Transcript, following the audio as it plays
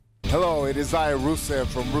Hello, it is I, Rusev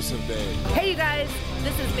from Rusev Day. Hey, you guys,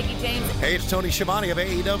 this is Mickey James. Hey, it's Tony Schiavone of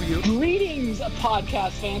AEW. Greetings,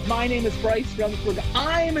 podcast fans. My name is Bryce Remsburg.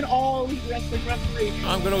 I'm an all-elite wrestling referee.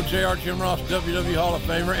 I'm good old JR Jim Ross, WWE Hall of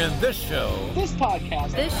Famer, and this show This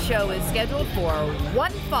show is scheduled for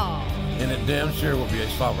one fall. and it damn sure will be a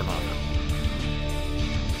sovereign honor.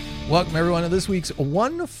 Welcome, everyone, to this week's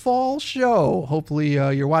One Fall Show. Hopefully,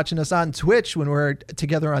 you're watching us on Twitch when we're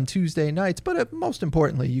together on Tuesday nights, but most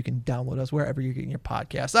importantly, you can download us wherever you're getting your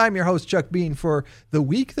podcasts. I'm your host, Chuck Bean, for the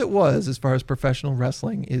week that was as far as professional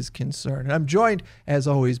wrestling is concerned. And I'm joined, as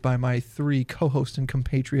always, by my three co-hosts and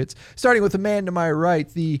compatriots, starting with the man to my right,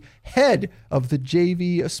 the head of the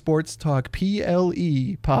JV Sports Talk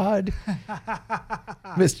PLE pod,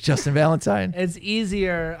 Mr. Justin Valentine. It's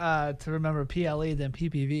easier to remember PLE than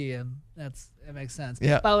PPV, and it makes sense.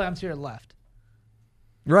 Yeah. By the way, I'm to your left.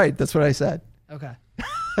 Right, that's what I said. Okay.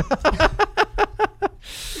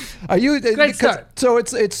 Are you Great start. So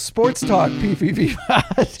it's Sports Talk PPV pod.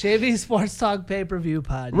 JV Sports Talk pay-per-view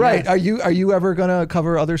pod. Right. Yes. Are you ever gonna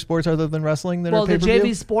cover other sports other than wrestling that Well, are the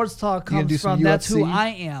pay-per-view? JV Sports Talk You gonna do comes some from That's Who UFC, I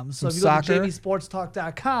Am. So if you some go to soccer?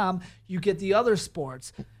 JVSportsTalk.com, you get the other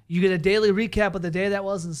sports. You get a daily recap of the day that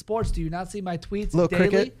was in sports. Do you not see my tweets Little daily?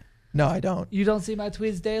 cricket? No, I don't. You don't see my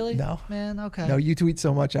tweets daily? No. Man, okay. No, you tweet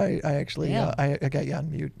so much. I actually Damn. I got you on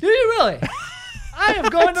mute. Do you really? I am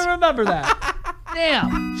going to remember that.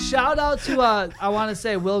 Damn. Shout out to, I want to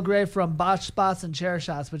say, Will Gray from Botch Spots and Chair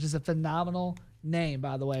Shots, which is a phenomenal name,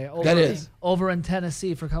 by the way. That is. Over in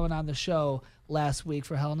Tennessee for coming on the show last week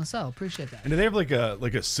for Hell in a Cell. Appreciate that. And do they have like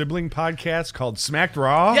a sibling podcast called Smacked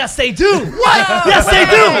Raw? Yes, they do. What? Yes, they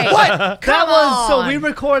do. What? Come So on. we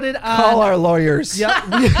recorded on. Call our lawyers.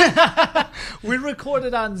 Yep. We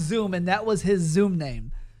recorded on Zoom, and that was his Zoom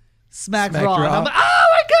name. Smacked Smacked Raw. And Raw. I'm like, oh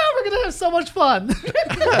my God, we're going to have so much fun.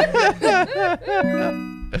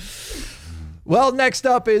 Well, next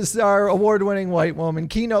up is our award-winning white woman,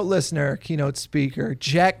 keynote listener, keynote speaker,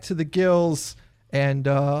 jacked to the gills, and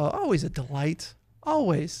always a delight.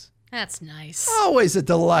 Always That's nice. a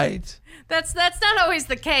delight. That's not always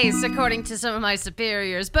the case, according to some of my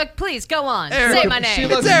superiors. But please go on. Erica- Say my She name.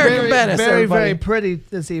 looks It's Erica very, Banas, very, everybody. very pretty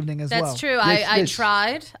this evening as well. That's true. Yes, I yes.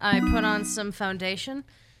 tried. I put on some foundation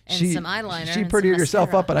and some eyeliner. She and prettied some herself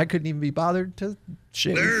mascara. up, and I couldn't even be bothered to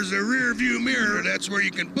shave. There's a rear view mirror. That's where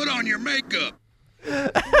you can put on your makeup.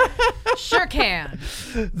 Sure can.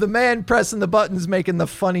 The man pressing the buttons, making the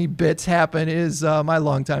funny bits happen is my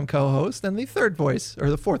longtime co-host and the third voice,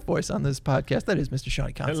 or the fourth voice on this podcast. That is Mr.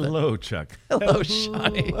 Shawnee Constant. Hello, Chuck. Hello,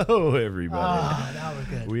 Shawnee. Hello, everybody. Ah, now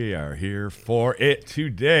we're good. We are here for it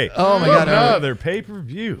today. Oh, my God. Another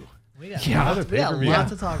pay-per-view. We got Yeah. a lot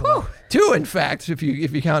to talk about. Two, in fact, if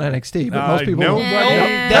you count NXT, but most people no, don't.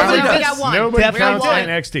 Yeah, Definitely we does. got one. Nobody Definitely counts one.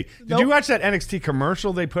 NXT. Did you watch that NXT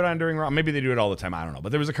commercial they put on during Raw? Maybe they do it all the time. I don't know. But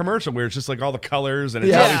there was a commercial where it's just like all the colors and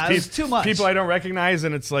it's Yeah. all Yeah, these it's too much. people I don't recognize,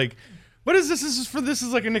 and it's like, what is this? This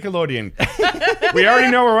is like a Nickelodeon. We already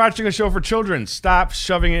know we're watching a show for children. Stop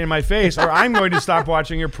shoving it in my face, or I'm going to stop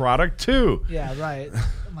watching your product too. Yeah, right. Oh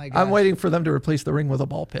my God. I'm waiting for them to replace the ring with a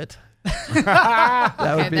ball pit.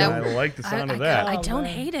 That would be that I like the sound of I that. don't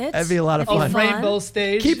hate it. that'd be a lot of Oh, fun. rainbow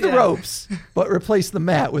stage. Keep the Yeah. ropes, but replace the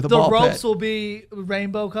mat with a The ball ropes pit. will be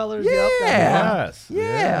rainbow colors. Yeah. Yep, Yes.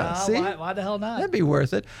 Yeah, see? Why the hell not? That'd be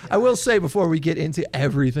worth it. I will say before we get into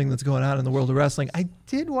everything that's going on in the world of wrestling, I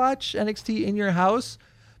did watch NXT in your house.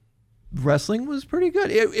 Wrestling was pretty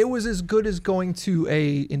good. It was as good as going to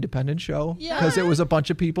a independent show because it was a bunch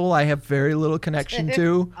of people I have very little connection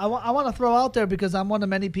to. I want to throw out there because I'm one of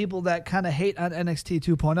many people that kind of hate on NXT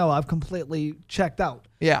 2.0. I've completely checked out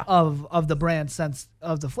Yeah. of the brand sense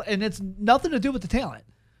of and it's nothing to do with the talent,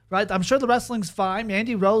 right? I'm sure the wrestling's fine.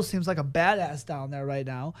 Mandy Rose seems like a badass down there right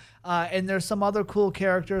now, and there's some other cool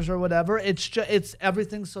characters or whatever. It's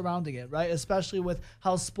everything surrounding it, right? Especially with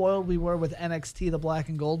how spoiled we were with NXT, the Black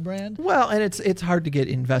and Gold brand. Well, and it's hard to get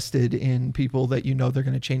invested in people that you know they're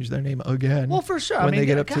going to change their name again. Well, for sure. When I mean, they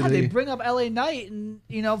get up to they the bring up LA Knight, and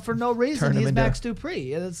for no reason Turn him he's into- Max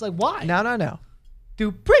Dupree, and it's like, why? no.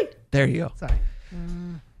 Dupree. There you go. Sorry.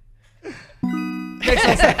 Makes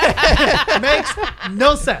no sense. Makes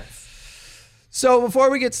no sense. So before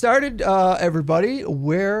we get started, everybody,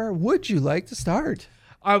 where would you like to start?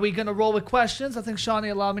 Are we going to roll with questions? I think Shawnee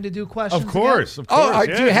allowed me to do questions. Of course. Do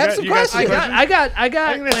you have some questions? I got. I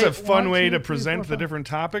think that's a fun way to present the different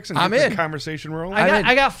topics and get the conversation rolling.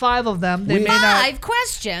 I got 5 of them. They may not, 5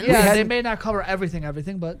 questions. Yeah, they may not cover everything,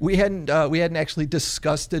 but we hadn't actually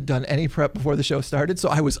discussed it, done any prep before the show started, so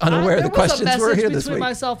I was unaware the questions were here this week. Between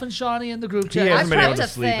myself and Shawnee in the group chat. He hasn't been able to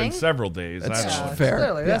sleep in several days. That's fair.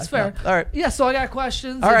 Clearly, that's fair. All right. Yeah, so I got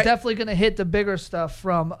questions. All They're right. definitely going to hit the bigger stuff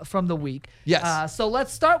from the week. Yes. So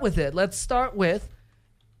let's start with it. Let's start with,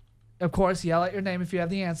 of course, yell out your name if you have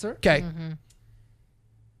the answer. Okay.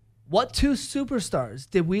 What 2 superstars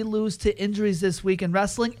did we lose to injuries this week in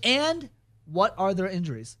wrestling, and what are their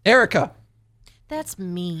injuries? Erica. That's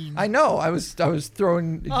mean. I know. I was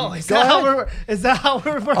throwing. Oh, is that how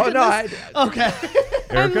we're working? Oh no. Okay.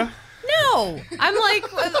 Erica? No, I'm like,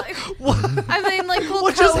 I mean, like, well,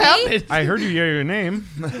 What just happened? I heard you yell your name.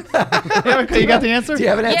 Erica, you got the answer? Do you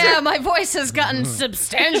have an answer? Yeah, my voice has gotten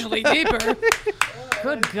substantially deeper.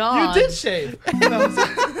 Good God. You did shave.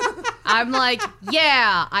 I'm like,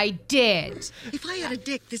 yeah, I did. If I had a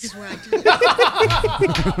dick, this is where I'd do it.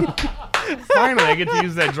 Finally, I get to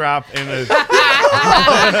use that drop in a.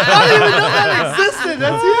 I didn't even know that existed.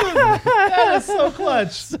 That's you. That is so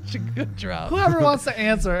clutch. Such a good drop. Whoever wants to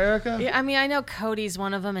answer, Erica. Yeah, I mean, I know Cody's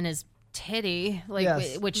one of them, and his titty, like,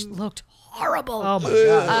 Yes. which looked horrible. Oh my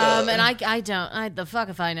God. And I don't. The fuck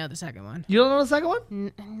if I know the second one. You don't know the second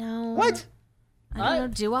one? No. What? I don't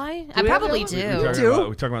know. Do I? I we have probably the other do.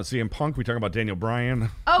 We talking about CM Punk. We talking about Daniel Bryan.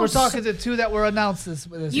 Oh, We're talking to 2 that were announced this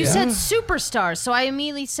You said superstars, so I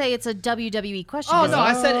immediately say it's a WWE question. Oh, no,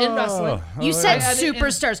 I said in wrestling. You said I added in-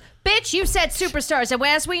 superstars. Bitch, you said superstars. And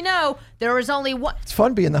as we know, there is only one. It's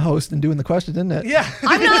fun being the host and doing the question, isn't it? Yeah.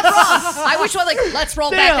 I'm not wrong. I wish we let's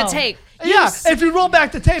roll back the tape. If you roll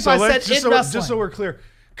back the tape, I said just in wrestling. Just so we're clear,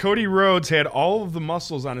 Cody Rhodes had all of the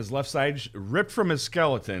muscles on his left side ripped from his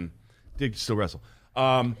skeleton. Did still wrestle.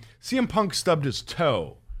 CM Punk stubbed his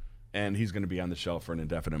toe, and he's going to be on the shelf for an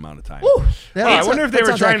indefinite amount of time. I wonder if they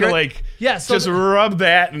were trying to just rub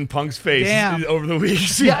that in Punk's face over the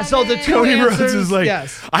weeks. Yeah, so the 2 Cody answers, Rhodes is like,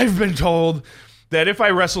 yes. I've been told that if I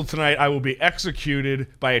wrestle tonight, I will be executed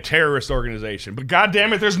by a terrorist organization. But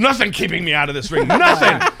goddamn it, there's nothing keeping me out of this ring.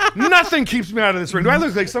 Nothing keeps me out of this ring. Do I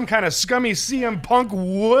look like some kind of scummy CM Punk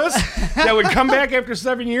wuss that would come back after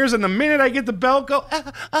 7 years, and the minute I get the belt, go,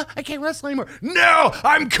 I can't wrestle anymore? No,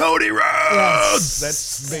 I'm Cody Rhodes. Yes.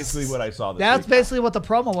 That's basically what I saw this That's week. basically what the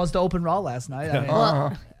promo was to open Raw last night. I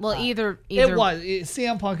mean, Well, either it was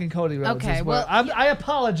CM Punk and Cody Rhodes. Okay, well, I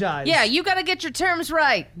apologize. Yeah, you got to get your terms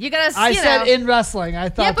right. You got to. I said in wrestling. I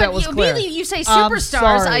thought that was clear. Immediately you say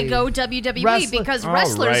superstars. I go WWE because All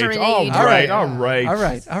wrestlers are in right, AEW. all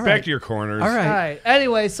right. Back to your corners. All right.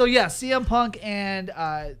 Anyway, so yeah, CM Punk and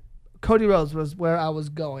Cody Rhodes was where I was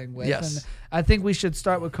going with. Yes. And I think we should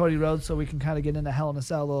start with Cody Rhodes so we can kind of get into Hell in a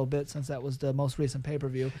Cell a little bit since that was the most recent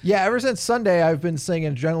pay-per-view. Yeah, ever since Sunday, I've been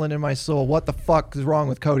singing adrenaline in my soul. What the fuck is wrong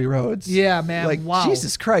with Cody Rhodes? Yeah, man. Like, wow.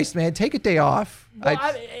 Jesus Christ, man. Take a day off.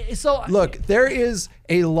 Well, Look, there is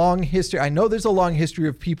a long history. I know there's a long history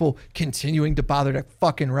of people continuing to bother to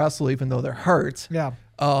fucking wrestle even though they're hurt. Yeah.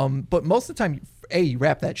 But most of the time, A, you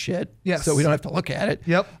wrap that shit. Yes. So we don't have to look at it.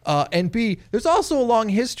 Yep. And B, there's also a long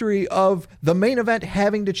history of the main event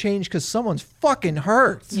having to change because someone's fucking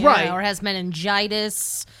hurt. Yeah, Right. Or has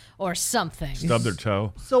meningitis or something. Stub their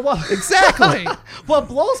toe. So what? Exactly. What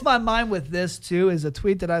blows my mind with this too is a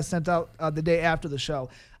tweet that I sent out the day after the show.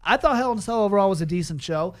 I thought Hell in a Cell overall was a decent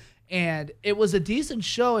show, and it was a decent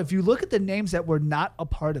show if you look at the names that were not a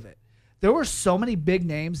part of it. There were so many big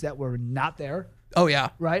names that were not there. Oh, yeah.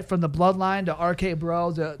 Right? From the Bloodline to RK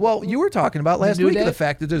Bro. Well, you were talking about last New week Day? the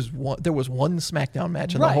fact that there was one SmackDown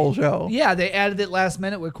match in the whole show. Yeah, they added it last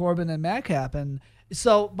minute with Corbin and Madcap. And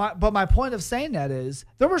so, my point of saying that is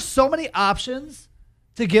there were so many options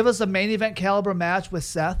to give us a main event caliber match with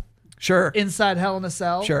Seth. Sure. Inside Hell in a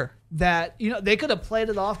Cell. Sure. That, they could have played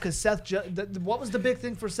it off because Seth, what was the big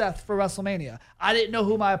thing for Seth for WrestleMania? I didn't know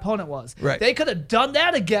who my opponent was. Right. They could have done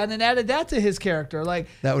that again and added that to his character. Like,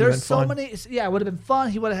 that would have been so fun. many, yeah, it would have been fun.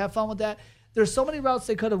 He would have had fun with that. There's so many routes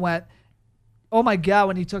they could have went. Oh my God,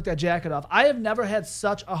 when he took that jacket off. I have never had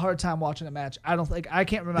such a hard time watching a match. I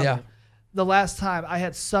can't remember the last time I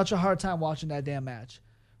had such a hard time watching that damn match.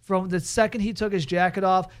 From the second he took his jacket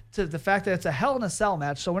off to the fact that it's a Hell in a Cell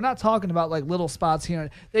match. So we're not talking about like little spots here.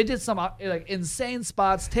 They did some like insane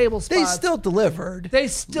spots, table spots. They still delivered. They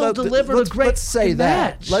still delivered a great Let's say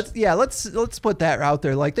match. that. Let's put that out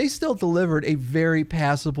there. Like, they still delivered a very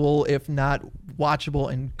passable, if not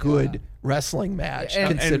watchable and good wrestling match.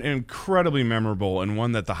 And incredibly memorable, and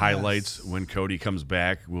one that the highlights when Cody comes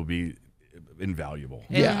back will be invaluable.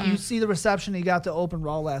 And you see the reception he got to open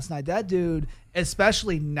Raw last night. That dude,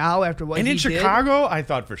 especially now after what And he in did, Chicago, I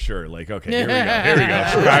thought for sure, like, okay, here we go.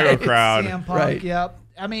 Chicago crowd. CM Punk, yep.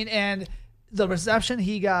 I mean, and the reception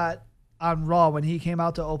he got on Raw when he came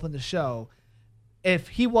out to open the show, if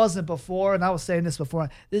he wasn't before, and I was saying this before,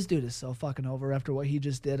 this dude is so fucking over after what he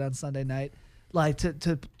just did on Sunday night. Like to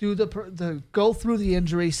do the go through the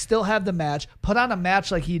injury, still have the match, put on a match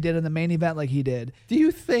like he did in the main event like he did. Do you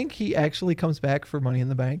think he actually comes back for Money in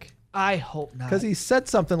the Bank? I hope not. Because he said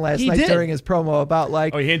something last night during his promo about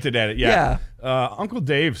like... Oh, he hinted at it, yeah. Uncle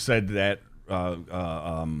Dave said that,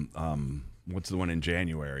 what's the one in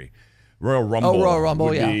January? Royal Rumble. Oh, Royal Rumble,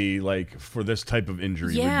 would be like for this type of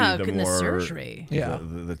injury. Yeah, would be the more surgery.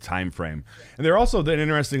 The time frame. And there also the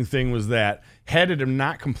interesting thing was that had it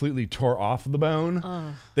not completely tore off the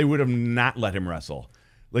bone, they would have not let him wrestle.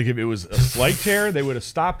 Like if it was a slight tear, they would have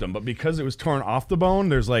stopped him. But because it was torn off the bone,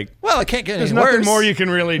 there's like, well, it can't get any there's worse. nothing more you can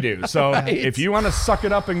really do. So Right. if you want to suck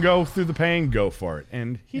it up and go through the pain, go for it.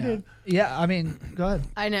 And he did. Yeah, I mean, go ahead.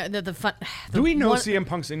 I know the fun. Do we know CM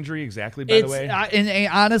Punk's injury exactly? By the way, and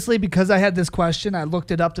honestly, because I had this question, I looked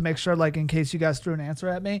it up to make sure, like, in case you guys threw an answer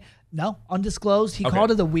at me. No, undisclosed. He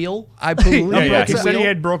called it a wheel. I believe. He said he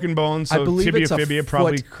had broken bones, so I believe tibia, it's a fibia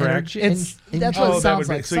probably foot cracked. That's what it sounds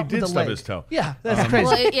like. So he Something did with the stub leg. his toe. Yeah, that's crazy.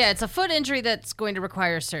 Well, it's a foot injury that's going to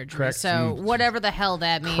require surgery. Cracked So some- whatever the hell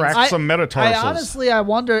that means. Cracked some metatarsals. I honestly, I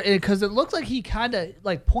wonder, because it looked like he kind of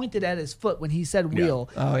like pointed at his foot when he said wheel.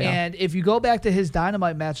 Oh, yeah. And if you go back to his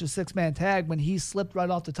Dynamite match, a 6-man tag, when he slipped right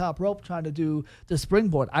off the top rope trying to do the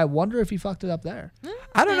springboard, I wonder if he fucked it up there.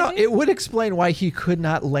 I don't know. It would explain why he could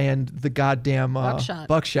not land the goddamn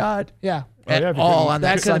buckshot. Yeah. At all on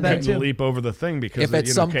that could have been Sunday. too. Leap over the thing because If at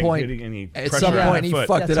some point, any at pressure some on point the he foot.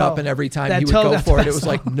 fucked That it up, toe. and every time That he would toe, go that's for what it, I it was saw.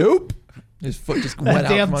 like, nope. His foot just went out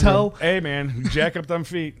Damn from under him. toe. Hey man, jack up them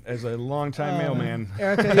feet as a longtime mailman.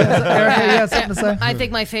 Erica, you had something to say? I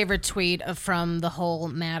think my favorite tweet from the whole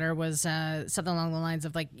matter was something along the lines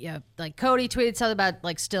of like Cody tweeted something about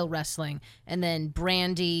like still wrestling, and then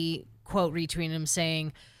Brandy quote retweeted him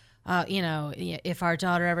saying, if our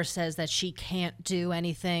daughter ever says that she can't do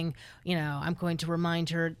anything, I'm going to remind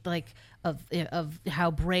her like of how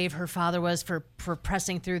brave her father was for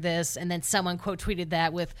pressing through this. And then someone quote tweeted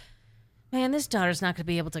that with, man, this daughter's not going to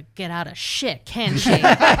be able to get out of shit, can she? They'd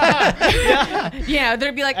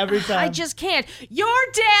be like, Every time. I just can't. Your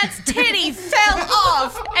dad's titty fell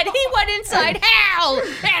off, and he went inside hell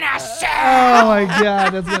in a cell. Oh my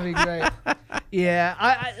God, that's gonna be great. Yeah,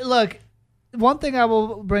 I look. One thing I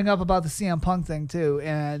will bring up about the CM Punk thing too,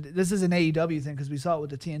 and this is an AEW thing because we saw it with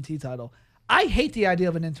the TNT title. I hate the idea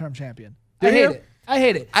of an interim champion. I hate it. I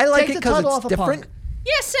hate it. I like Take it the because title it's off of different. Punk.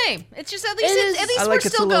 Yeah, same. It's just at least It is. I we're like it's a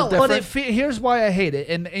still little going. different. But here's why I hate it,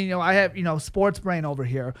 and I have sports brain over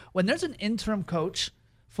here. When there's an interim coach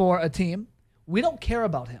for a team, we don't care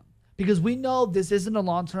about him because we know this isn't a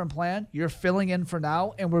long-term plan. You're filling in for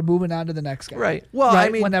now, and we're moving on to the next guy. Right. Well, I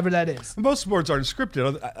mean, whenever that is. Both sports aren't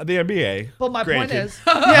scripted. The NBA. But my granted. point is,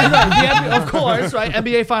 of course, right?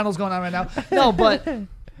 NBA Finals going on right now. No, but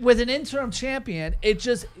with an interim champion, it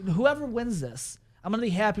just whoever wins this, I'm gonna be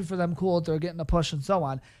happy for them. Cool, if they're getting a push and so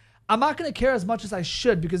on. I'm not going to care as much as I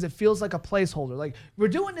should because it feels like a placeholder. Like we're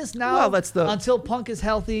doing this now until Punk is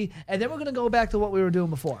healthy, and then we're going to go back to what we were doing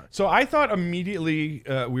before. So I thought immediately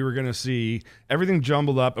we were going to see everything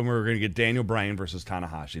jumbled up, and we were going to get Daniel Bryan versus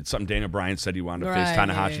Tanahashi. It's something Daniel Bryan said he wanted to face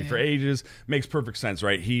Tanahashi for ages. Makes perfect sense,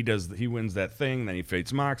 right? He wins that thing, then he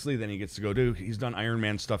faces Moxley, then he gets to go he's done Iron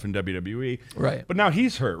Man stuff in WWE. Right. But now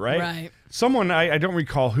he's hurt, right? Right. Someone, I don't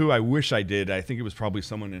recall who, I wish I did. I think it was probably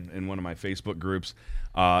someone in one of my Facebook groups.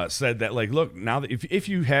 Said that, like, look, now that if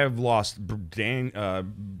you have lost Bryan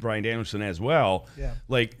Danielson as well,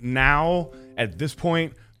 like now at this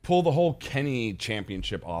point, pull the whole Kenny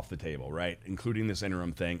championship off the table, right? Including this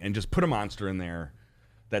interim thing, and just put a monster in there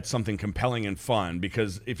that's something compelling and fun.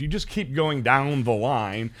 Because if you just keep going down the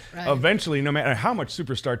line, eventually, no matter how much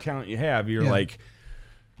superstar talent you have, you're like,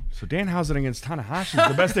 so Danhausen against Tanahashi is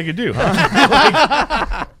the best they could do,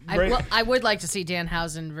 huh? I would like to see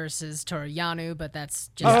Danhausen versus Toru Yano, but that's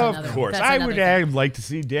just another. Of course, that's I another would thing. like to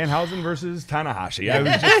see Danhausen versus Tanahashi. I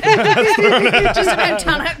was Just about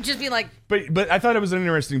Tanahashi, just be like. But I thought it was an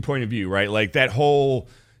interesting point of view, right? Like that whole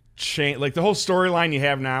chain, like the whole storyline you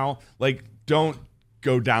have now. Like, don't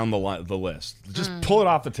go down the list. Just pull it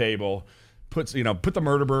off the table. Put the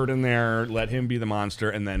murder bird in there. Let him be the monster,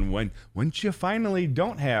 and then once you finally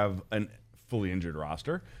don't have a fully injured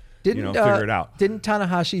roster, figure it out. Didn't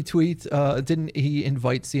Tanahashi tweet? Didn't he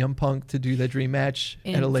invite CM Punk to do the dream match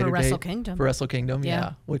at a later for date Wrestle Kingdom? For Wrestle Kingdom,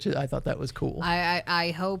 Yeah. Which I thought that was cool.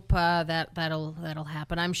 I hope that'll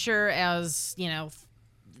happen. I'm sure as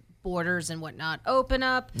borders and whatnot open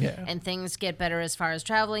up and things get better as far as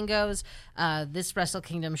traveling goes, this Wrestle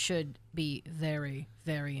Kingdom should be very,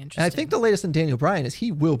 very interesting. And I think the latest in Daniel Bryan is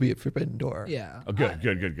he will be at Forbidden Door. Yeah. Oh, good.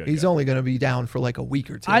 He's only going to be down for like a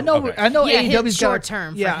week or two. I know. Okay. I know. Yeah, AEW's short got,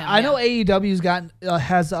 term. Yeah, for him, I know AEW's got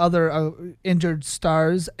has other injured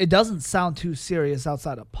stars. It doesn't sound too serious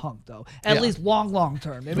outside of Punk though. At least long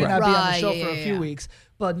term. It may not be on the show for a few weeks,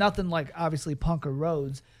 but nothing like obviously Punk or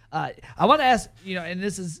Rhodes. I want to ask, and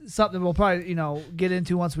this is something we'll probably get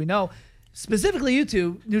into once we know. Specifically, you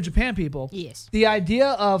two New Japan people. Yes. The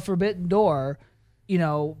idea of Forbidden Door,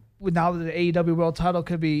 now that the AEW World Title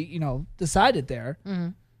could be decided there. Mm-hmm.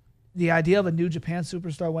 The idea of a New Japan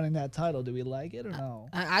superstar winning that title, do we like it or no?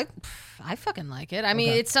 I fucking like it. I mean,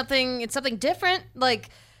 it's something different. Like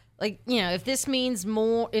if this means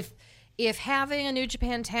more, if having a New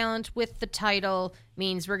Japan talent with the title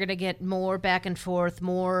means we're gonna get more back and forth,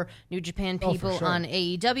 more New Japan people on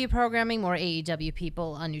AEW programming, more AEW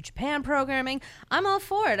people on New Japan programming, I'm all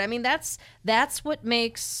for it. I mean, that's what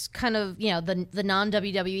makes kind of the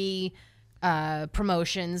non-WWE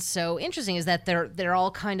promotions so interesting, is that they're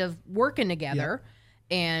all kind of working together,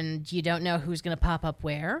 and you don't know who's going to pop up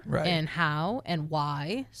where and how and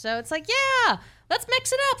why. So it's like, let's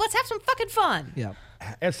mix it up. Let's have some fucking fun. Yeah.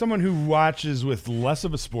 As someone who watches with less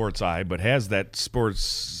of a sports eye but has that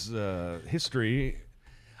sports history,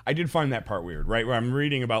 I did find that part weird, right? Where I'm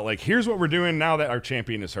reading about like, here's what we're doing now that our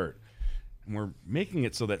champion is hurt. And we're making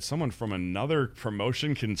it so that someone from another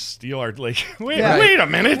promotion can steal our, like, wait a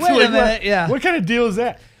minute. What kind of deal is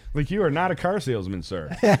that? Like, you are not a car salesman, sir.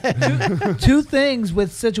 Two things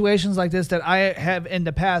with situations like this that I have in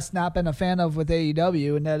the past not been a fan of with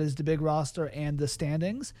AEW, and that is the big roster and the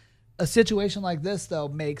standings. A situation like this, though,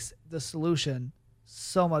 makes the solution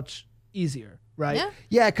so much easier, right?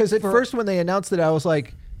 Yeah, because at first when they announced it, I was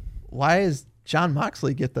like, why does Jon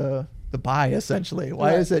Moxley get the bye, essentially?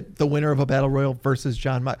 Why is it the winner of a battle royal versus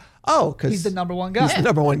Jon Moxley? Oh, because he's the number one guy. He's the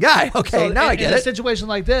number one guy. Okay, now I get it. A situation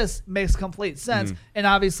like this makes complete sense. And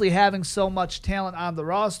obviously having so much talent on the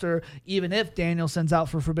roster, even if Danielson's out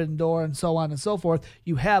for Forbidden Door and so on and so forth,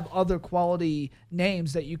 you have other quality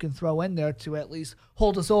names that you can throw in there to at least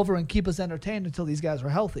hold us over and keep us entertained until these guys are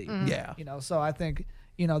healthy. Yeah. So I think,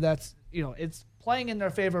 that's, it's playing in their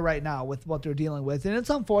favor right now with what they're dealing with. And it's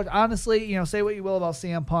unfortunate. Honestly, say what you will about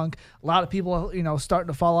CM Punk. A lot of people, starting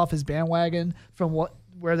to fall off his bandwagon from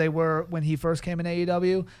where they were when he first came in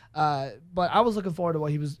AEW. But I was looking forward to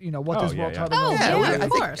what he was, what this world title was. Yeah, of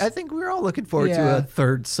course. I think we were all looking forward to a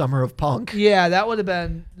third summer of Punk. Yeah, that would have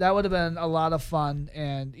been a lot of fun.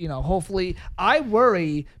 And, hopefully, I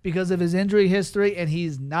worry because of his injury history and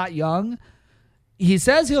he's not young. He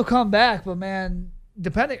says he'll come back, but man,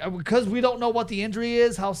 depending, because we don't know what the injury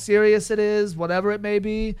is, how serious it is, whatever it may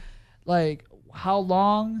be, like how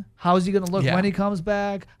long, how is he going to look when he comes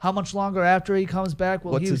back, how much longer after he comes back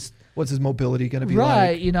will what's his mobility going to be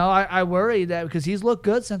like? Right, I worry that because he's looked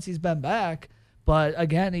good since he's been back, but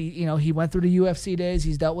again, he went through the UFC days,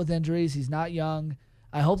 he's dealt with injuries, he's not young.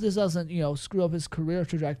 I hope this doesn't screw up his career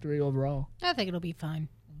trajectory overall. I think it'll be fine.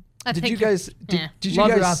 Did you guys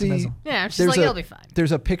see? Yeah, she's like, it'll be fine.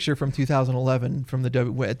 There's a picture from 2011 from at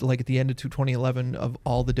the end of 2011 of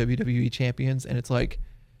all the WWE champions, and it's like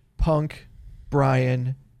Punk,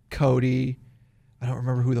 Bryan, Cody. I don't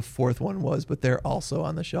remember who the fourth one was, but they're also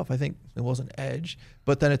on the shelf. I think it wasn't Edge,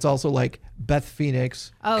 but then it's also like Beth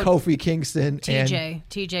Phoenix, Kofi Kingston, TJ. and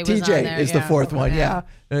TJ was on there, is the fourth one. Yeah,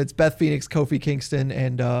 and it's Beth Phoenix, Kofi Kingston,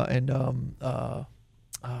 and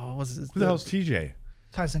what's his? Who the hell's TJ?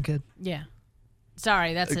 Tyson Kidd. Yeah.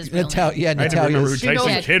 Sorry, that's his real name. I didn't remember who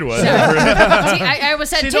Tyson Kidd was. I was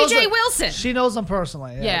said TJ Wilson. She knows him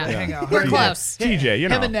personally. Yeah. Hang out. We're close. TJ,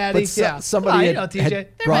 Him and Natty. Somebody had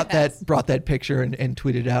brought that picture and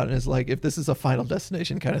tweeted out and is like, if this is a Final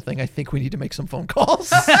Destination kind of thing, I think we need to make some phone calls.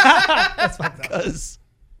 That's because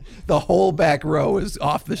the whole back row is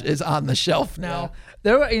on the shelf now.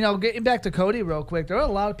 There were, getting back to Cody real quick, there were a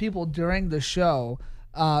lot of people during the show,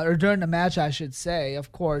 or during the match, I should say,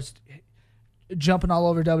 of course, jumping all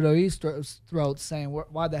over WWE's throats saying,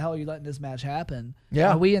 why the hell are you letting this match happen?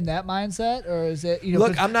 Yeah. Are we in that mindset? Or is it,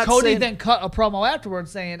 look, I'm not Cody saying... then cut a promo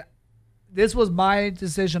afterwards saying, this was my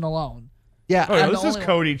decision alone. Yeah. Oh, this is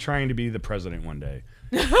Cody trying to be the president one day.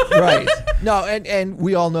 Right. No, and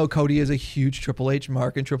we all know Cody is a huge Triple H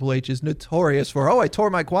mark, and Triple H is notorious for, I tore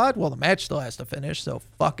my quad. Well, the match still has to finish, so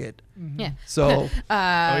fuck it. Yeah. So,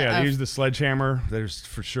 they use the sledgehammer. There's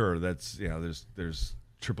for sure. That's there's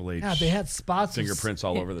Triple H. Yeah, they had spots. Fingerprints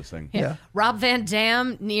all over this thing. yeah. Rob Van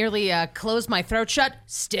Dam nearly closed my throat shut.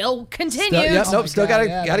 Still continued. Still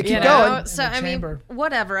gotta keep You know? going. So I mean,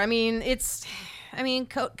 whatever. I mean,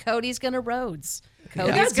 Cody's gonna Rhodes.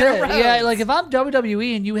 Cody's gonna Rhodes. Yeah, like if I'm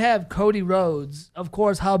WWE and you have Cody Rhodes, of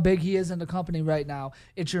course, how big he is in the company right now,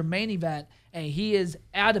 it's your main event, and he is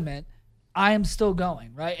adamant, I am still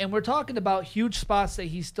going, right? And we're talking about huge spots that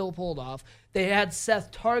he still pulled off. They had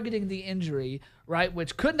Seth targeting the injury, right,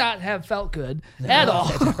 which could not have felt good at all.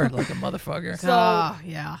 It hurt like a motherfucker. So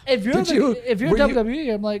yeah. if you're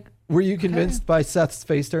WWE, I'm like, were you convinced by Seth's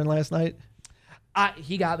face turn last night?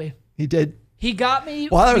 He got me. He did. He got me.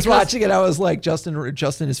 While I was watching it, I was like, Justin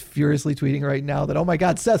is furiously tweeting right now that, oh my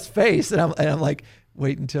God, Seth's face. And I'm like,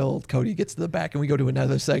 wait until Cody gets to the back and we go to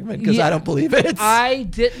another segment because I don't believe it. I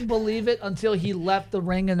didn't believe it until he left the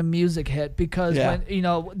ring and the music hit because when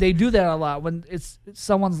they do that a lot when it's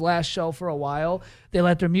someone's last show for a while, they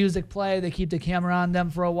let their music play, they keep the camera on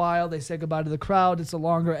them for a while, they say goodbye to the crowd. It's a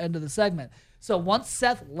longer end of the segment. So once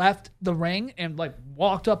Seth left the ring and like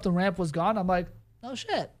walked up the ramp, was gone, I'm like, oh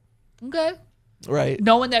shit, okay. Right.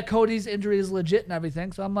 Knowing that Cody's injury is legit and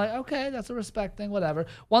everything. So I'm like, okay, that's a respect thing, whatever.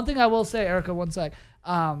 One thing I will say, Erica, one sec.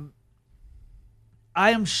 I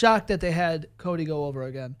am shocked that they had Cody go over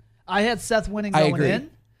again. I had Seth winning going in.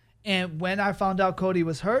 And when I found out Cody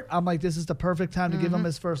was hurt, I'm like, this is the perfect time to give him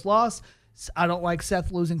his first loss. I don't like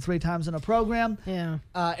Seth losing 3 times in a program. Yeah.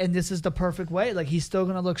 And this is the perfect way. Like, he's still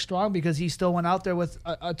going to look strong because he still went out there with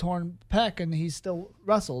a torn pec and he still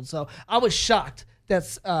wrestled. So I was shocked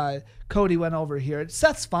that Cody went over here.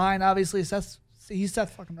 Seth's fine, obviously. He's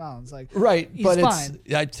Seth fucking Rollins, like right. He's but fine.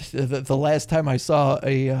 The last time I saw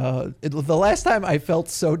the last time I felt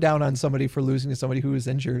so down on somebody for losing to somebody who was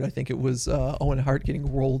injured, I think it was Owen Hart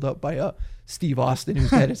getting rolled up by Steve Austin,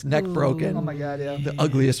 who's had his neck broken. Oh my God, yeah, the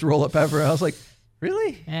ugliest roll up ever. I was like,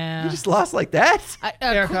 really? Yeah. You just lost like that?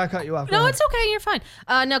 Erica, I cut you off. No, it's okay. You're fine.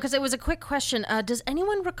 No, because it was a quick question. Does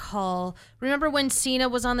anyone remember when Cena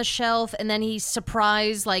was on the shelf and then he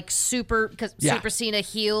surprised Super Cena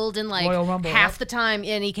healed in Royal Rumble, half the time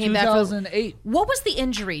and he came back 2008. What was the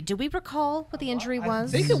injury? Do we recall what the injury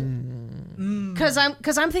was? I think Because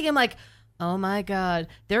I'm thinking like, oh my God,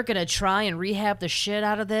 they're gonna try and rehab the shit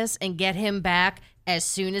out of this and get him back as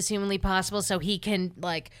soon as humanly possible so he can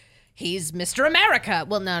he's Mr. America.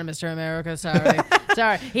 Well, not Mr. America. Sorry.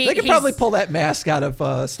 They could probably pull that mask out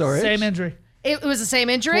of storage. Same injury. It was the same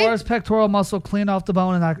injury? Torn pectoral muscle clean off the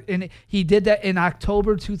bone. And he did that in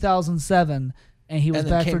October 2007. And he was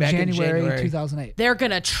back for January 2008. They're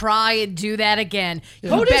going to try and do that again.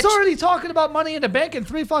 Cody's already talking about Money in the Bank in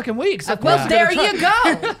 3 fucking weeks. Well, there you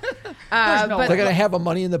go. They're going to have a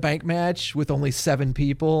Money in the Bank match with only 7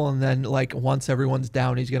 people. And then, once everyone's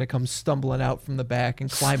down, he's going to come stumbling out from the back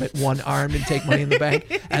and climb it one-armed and take Money in the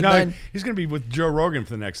Bank. And then he's going to be with Joe Rogan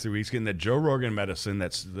for the next 3 weeks, getting that Joe Rogan medicine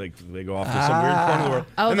that's they go off to some weird corner of the world.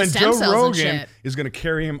 Oh, and the then stem Joe cells Rogan and shit. is going to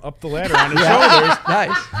carry him up the ladder on his shoulders.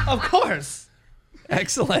 Nice. Of course.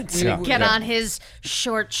 Excellent. Get on his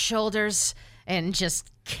short shoulders and just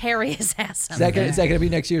carry his ass up. Is that going to be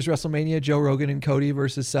next year's WrestleMania? Joe Rogan and Cody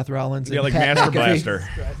versus Seth Rollins? Yeah, and like Pat Master McAfee? Blaster.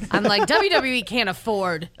 I'm like, WWE can't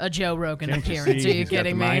afford a Joe Rogan appearance. Are you He's got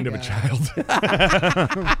kidding the mind me? of a child.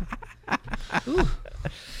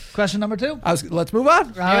 Question number 2. Let's move on.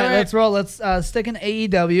 All right, let's roll. Let's stick in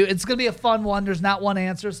AEW. It's going to be a fun one. There's not one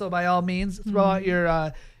answer, so by all means, throw out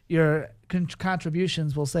your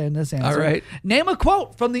contributions, we'll say, in this answer. All right. Name a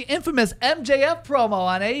quote from the infamous MJF promo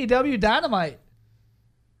on AEW Dynamite.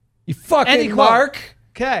 You fucking Mark.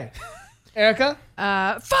 Okay. Erica?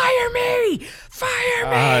 Fire me!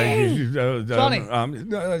 Fire me!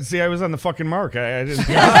 Johnny. See, I was on the fucking mark. I didn't.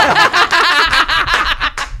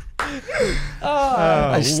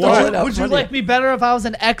 I stole it out Would you from like me better if I was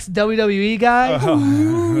an ex-WWE guy?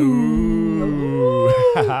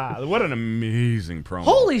 What an amazing promo.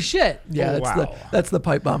 Holy shit. Yeah, that's the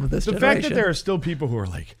pipe bomb of this The generation. fact that there are still people who are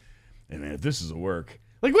like, hey man, if this is a work.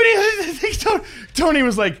 Like, what do you think? Tony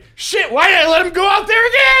was like, shit, why did I let him go out there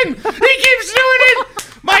again? He keeps doing it.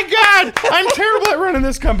 My God, I'm terrible at running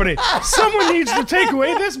this company. Someone needs to take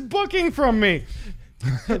away this booking from me.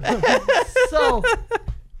 So,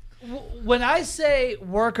 when I say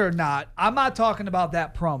work or not, I'm not talking about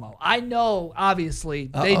that promo. I know,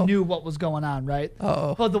 obviously, they knew what was going on, right?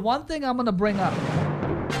 But the one thing I'm going to bring up,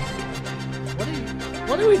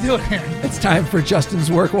 what are we doing here? It's time for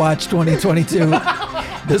Justin's Work Watch 2022.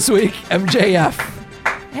 This week, MJF.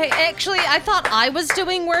 Hey, actually, I thought I was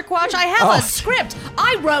doing work watch. I have a script.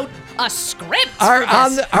 I wrote a script Our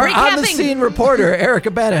for this. on the scene reporter,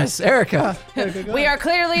 Erica Banas. Erica. We are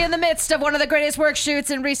clearly in the midst of one of the greatest work shoots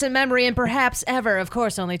in recent memory and perhaps ever. Of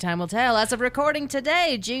course, only time will tell. As of recording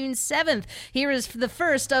today, June 7th, here is the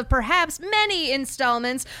first of perhaps many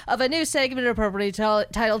installments of a new segment appropriately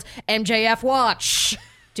titled MJF Watch.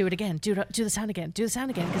 Do it again. Do the sound again. Do the sound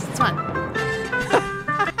again because it's fun.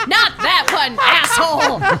 Not that one,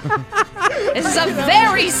 asshole! This is a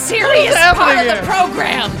very serious part of the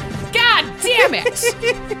program. God damn it!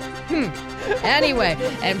 Anyway,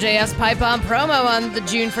 MJF's pipe bomb promo on the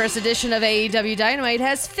June 1st edition of AEW Dynamite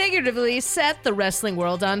has figuratively set the wrestling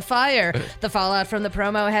world on fire. The fallout from the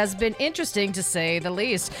promo has been interesting to say the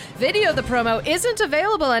least. Video of the promo isn't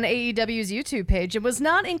available on AEW's YouTube page and was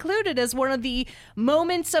not included as one of the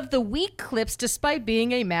moments of the week clips despite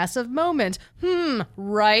being a massive moment.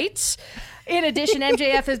 Right? In addition,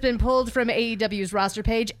 MJF has been pulled from AEW's roster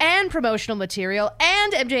page and promotional material,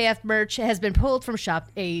 and MJF merch has been pulled from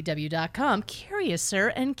shopaew.com. Curiouser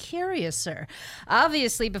and curiouser.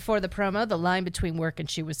 Obviously, before the promo, the line between work and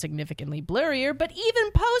shoot was significantly blurrier, but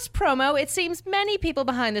even post-promo, it seems many people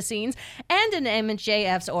behind the scenes and in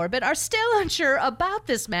MJF's orbit are still unsure about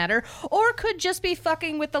this matter, or could just be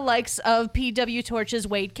fucking with the likes of PW Torch's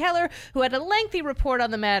Wade Keller, who had a lengthy report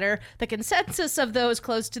on the matter. The consensus of those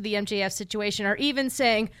close to the MJF situation are even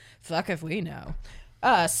saying, fuck if we know.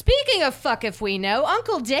 Speaking of fuck if we know,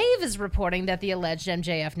 Uncle Dave is reporting that the alleged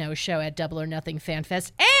MJF no-show at Double or Nothing Fan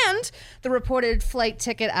Fest and the reported flight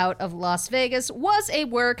ticket out of Las Vegas was a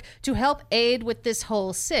work to help aid with this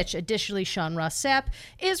whole sitch. Additionally, Sean Ross Sapp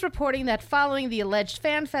is reporting that following the alleged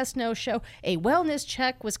Fan Fest no-show, a wellness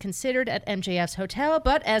check was considered at MJF's hotel,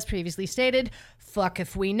 but as previously stated, fuck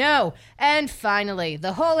if we know. And finally,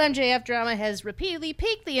 the whole MJF drama has repeatedly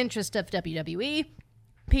piqued the interest of WWE.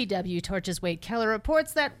 PW Torch's Wade Keller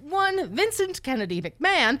reports that one Vincent Kennedy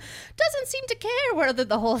McMahon doesn't seem to care whether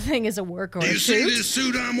the whole thing is a work or a shoot. You see this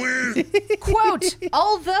suit I'm wearing? Quote,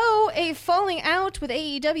 although a falling out with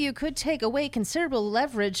AEW could take away considerable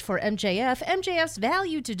leverage for MJF, MJF's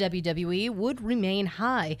value to WWE would remain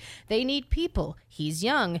high. They need people. He's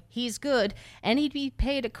young, he's good, and he'd be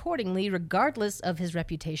paid accordingly regardless of his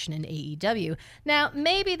reputation in AEW. Now,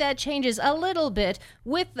 maybe that changes a little bit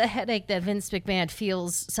with the headache that Vince McMahon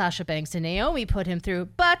feels Sasha Banks and Naomi put him through,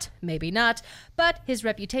 but maybe not. But his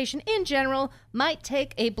reputation in general might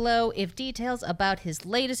take a blow if details about his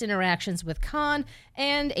latest interactions with Khan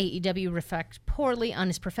and AEW reflect poorly on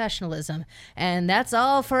his professionalism. And that's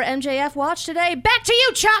all for MJF Watch today. Back to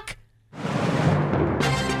you, Chuck!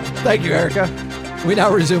 Thank you, Erica. We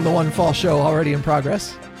now resume the One Fall Show, already in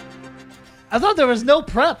progress. I thought there was no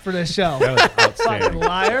prep for this show. That was outstanding. Fucking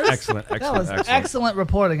liars. Excellent. That was excellent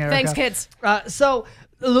reporting, Erica. Thanks, kids. So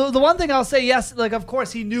the one thing I'll say, yes, like, of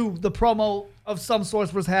course he knew the promo of some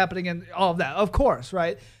sort was happening and all of that. Of course,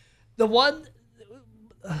 right? The one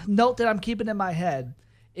note that I'm keeping in my head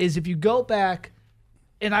is if you go back,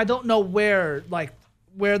 and I don't know where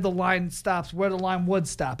the line stops, where the line would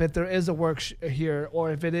stop, if there is a work here,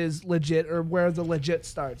 or if it is legit, or where the legit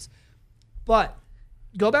starts. But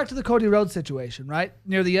go back to the Cody Rhodes situation, right?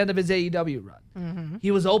 Near the end of his AEW run. Mm-hmm.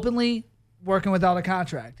 He was openly working without a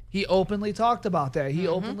contract. He openly talked about that. He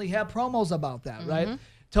openly had promos about that, right?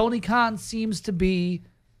 Tony Khan seems to be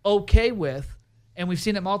okay with, and we've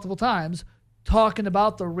seen it multiple times, talking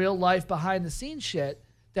about the real life behind the scenes shit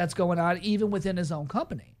that's going on even within his own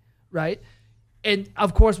company, right? And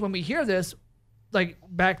of course, when we hear this, like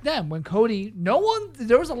back then when Cody,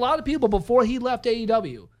 there was a lot of people before he left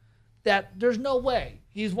AEW that there's no way.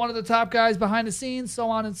 He's one of the top guys behind the scenes, so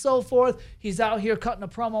on and so forth. He's out here cutting a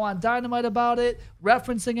promo on Dynamite about it,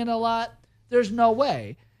 referencing it a lot. There's no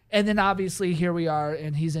way. And then obviously here we are,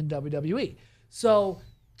 and he's in WWE. So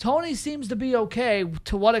Tony seems to be okay.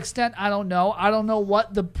 To what extent, I don't know. I don't know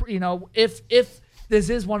what if this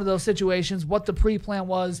is one of those situations, what the pre-plan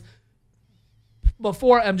was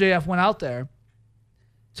before MJF went out there.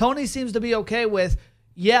 Tony seems to be okay with,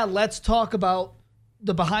 yeah, let's talk about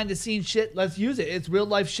the behind-the-scenes shit. Let's use it. It's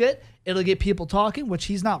real-life shit. It'll get people talking, which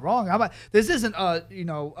he's not wrong. This isn't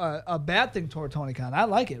a bad thing toward Tony Khan. I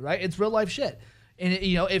like it, right? It's real-life shit. And,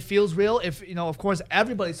 it feels real. If, of course,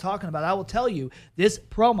 everybody's talking about it. I will tell you, this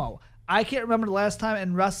promo, I can't remember the last time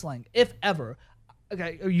in wrestling, if ever.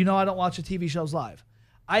 Okay, I don't watch the TV shows live.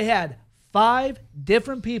 I had 5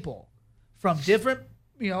 different people from different,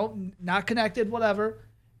 not connected, whatever,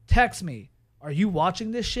 text me, are you watching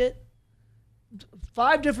this shit?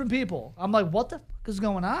 5 different people. I'm like, what the fuck is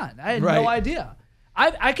going on? I had no idea.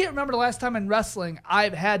 I can't remember the last time in wrestling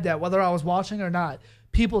I've had that, whether I was watching or not.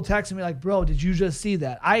 people texting me like, bro, did you just see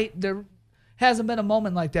that? There hasn't been a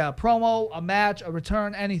moment like that. A promo, a match, a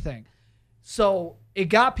return, anything. So it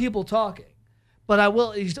got people talking. But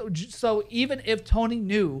so even if Tony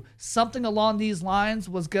knew something along these lines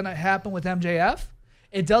was going to happen with MJF,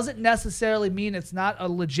 it doesn't necessarily mean it's not a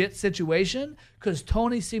legit situation, because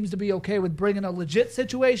Tony seems to be okay with bringing a legit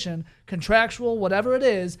situation, contractual, whatever it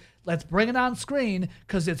is. Let's bring it on screen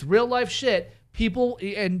because it's real life shit. People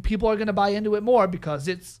are going to buy into it more because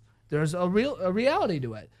there's a reality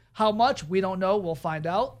to it. How much, we don't know. We'll find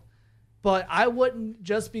out. But I wouldn't,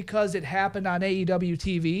 just because it happened on AEW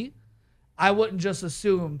TV, I wouldn't just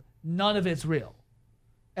assume none of it's real.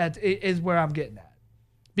 Is where I'm getting at.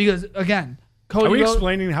 Because, again, Cody Are we Rhodes,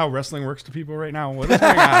 explaining how wrestling works to people right now? What is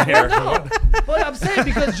going on here? But I'm saying,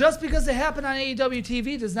 because just because it happened on AEW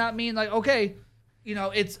TV does not mean, like, okay,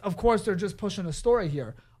 it's, of course, they're just pushing a story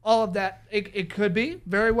here. All of that, it could be,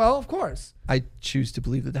 very well, of course. I choose to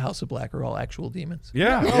believe that the House of Black are all actual demons.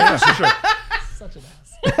 Yeah, for sure. Such an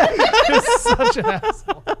ass. Such an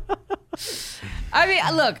asshole. I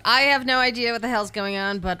mean, look, I have no idea what the hell's going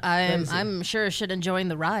on, but I'm sure should enjoying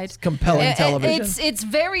the ride. It's compelling television. It's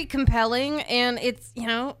very compelling, and it's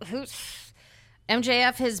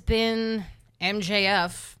MJF has been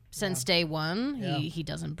MJF since day one. Yeah. He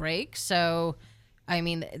doesn't break, so I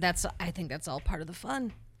mean I think that's all part of the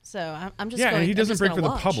fun. So I'm just and he doesn't break for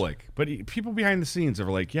watch. the public, but people behind the scenes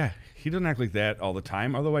are like, yeah, he doesn't act like that all the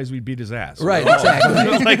time. Otherwise, we'd beat his ass. Right,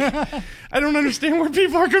 exactly. Like, I don't understand where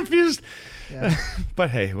people are confused. Yeah. But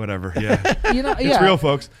hey, whatever. Yeah, it's real,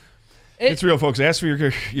 folks. It's real, folks. Ask for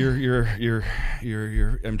your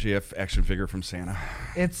MJF action figure from Santa.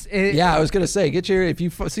 I was gonna say, if you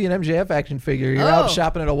see an MJF action figure, you're out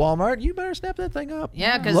shopping at a Walmart, you better snap that thing up.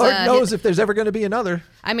 Yeah, because Lord knows if there's ever going to be another.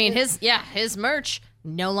 I mean, his merch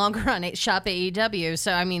no longer on Shop AEW.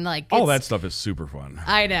 So I mean, like, all that stuff is super fun.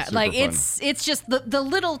 I know, Super like fun. it's just the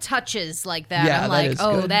little touches like that. Yeah, I'm that like, is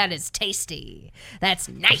oh, good. that is tasty. That's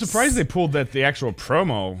nice. I'm surprised they pulled the actual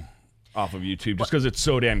promo off of YouTube, just because it's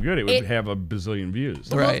so damn good. It would have a bazillion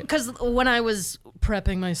views. Right. Because when I was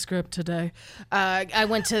prepping my script today, I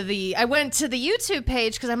went to the YouTube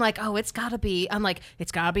page because I'm like, oh, it's gotta be on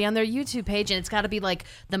their YouTube page, and it's gotta be like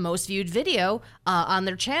the most viewed video on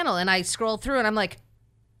their channel. And I scroll through, and I'm like,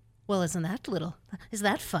 well, is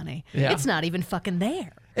that funny? Yeah. It's not even fucking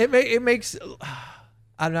there. It makes.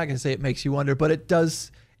 I'm not gonna say it makes you wonder, but it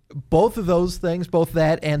does. Both of those things, both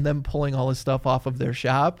that and them pulling all this stuff off of their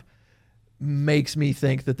shop, makes me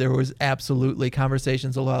think that there was absolutely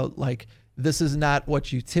conversations about, like, this is not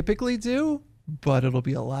what you typically do, but it'll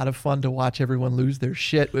be a lot of fun to watch everyone lose their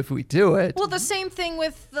shit if we do it. Well, the same thing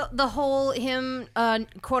with the whole him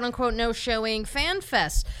quote unquote no showing fan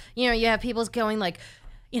fest. You have people going like,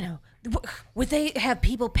 would they have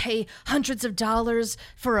people pay hundreds of dollars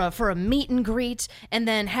for a meet and greet and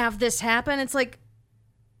then have this happen? It's like,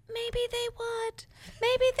 maybe they would.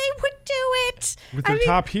 Maybe they would do it. With their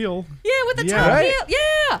top heel. Yeah, with the top heel.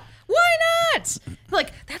 Yeah. Why not?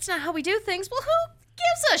 Like, that's not how we do things. Well, who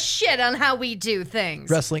gives a shit on how we do things?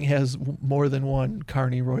 Wrestling has more than one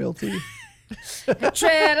Carney royalty.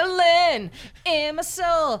 Adrenaline in my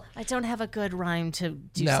soul. I don't have a good rhyme to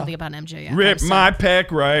do something about MJF. Rip my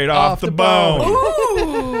peck right off the bone.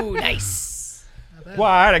 Ooh, nice.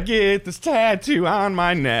 Why'd I get this tattoo on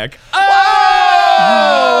my neck?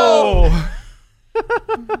 Oh!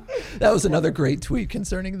 That was another great tweet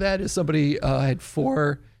concerning that. Is somebody had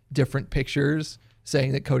 4 different pictures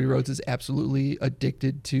saying that Cody Rhodes is absolutely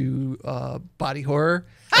addicted to body horror.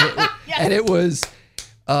 And it was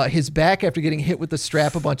his back after getting hit with the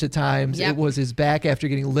strap a bunch of times. Yep. It was his back after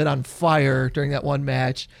getting lit on fire during that one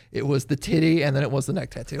match. It was the titty, and then it was the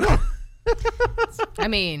neck tattoo. I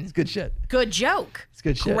mean, it's good shit. Good joke. It's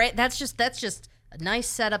good shit. Great. That's just a nice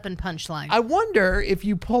setup and punchline. I wonder if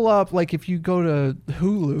you pull up, like, if you go to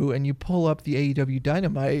Hulu and you pull up the AEW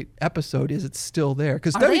Dynamite episode, is it still there?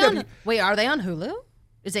 Because are they on Hulu?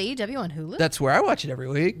 Is AEW on Hulu? That's where I watch it every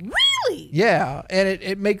week. Really? Yeah, and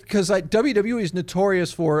it makes, because like WWE is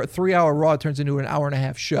notorious for a 3-hour Raw turns into an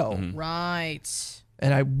hour-and-a-half show. Mm-hmm. Right.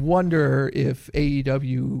 And I wonder if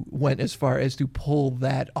AEW went as far as to pull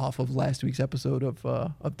that off of last week's episode of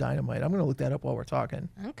Dynamite. I'm going to look that up while we're talking.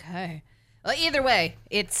 Okay. Well, either way,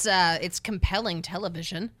 it's compelling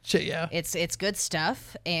television. Shit, yeah. It's good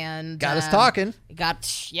stuff, and Got us talking.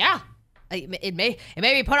 It made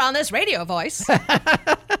me put on this radio voice.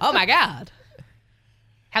 Oh my God.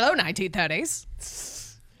 Hello, 1930s.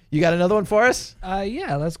 You got another one for us?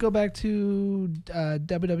 Yeah, let's go back to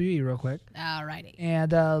WWE real quick. Alrighty.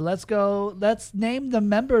 And let's name the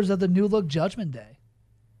members of the New Look Judgment Day.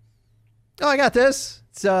 Oh, I got this.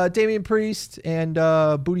 It's Damian Priest and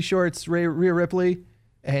Booty Shorts, Rhea Ripley,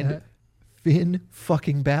 and Finn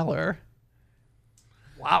fucking Balor.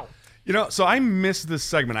 Wow. You know, so I missed this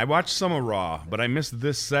segment. I watched some of Raw, but I missed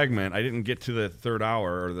this segment. I didn't get to the third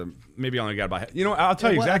hour, or maybe I only got about. You know, I'll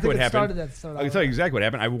tell you exactly what happened. I can tell you exactly what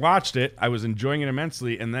happened. I watched it. I was enjoying it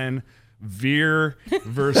immensely, and then Veer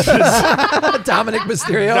versus Dominic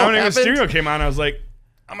Mysterio. Dominic Mysterio came on. I was like,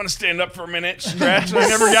 I'm gonna stand up for a minute, stretch, and I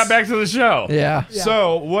never got back to the show. Yeah.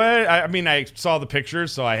 So what? I mean, I saw the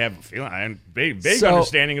pictures, so I have a feeling, I have a vague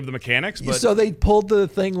understanding of the mechanics. But so they pulled the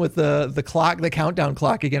thing with the clock, the countdown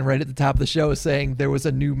clock again, right at the top of the show, saying there was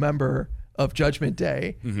a new member of Judgment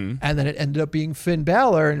Day, and then it ended up being Finn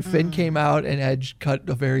Balor, and Finn came out, and Edge cut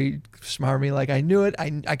a very smarmy, like, I knew it,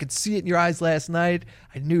 I could see it in your eyes last night.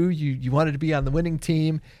 I knew you wanted to be on the winning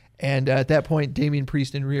team. And at that point, Damian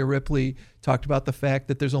Priest and Rhea Ripley talked about the fact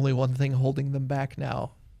that there's only one thing holding them back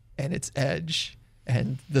now, and it's Edge.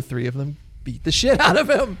 And the three of them beat the shit out of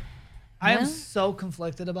him. I am so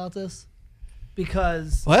conflicted about this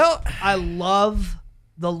because well, I love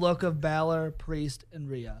the look of Balor, Priest, and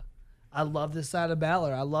Rhea. I love this side of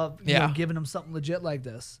Balor. I love know, giving him something legit like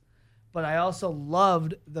this. But I also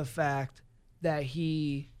loved the fact that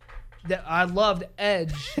I loved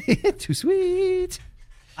Edge. Too sweet.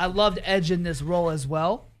 I loved Edge in this role as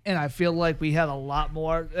well, and I feel like we had a lot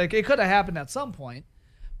more. Like, it could have happened at some point,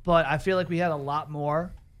 but I feel like we had a lot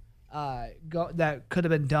more that could have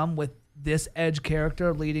been done with this Edge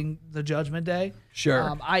character leading the Judgment Day.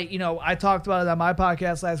 Sure. I talked about it on my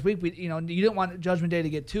podcast last week. You didn't want Judgment Day to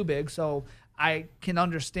get too big, so I can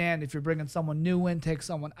understand if you're bringing someone new in, take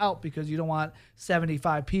someone out because you don't want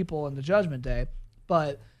 75 people in the Judgment Day,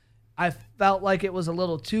 but I felt like it was a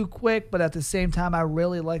little too quick, but at the same time, I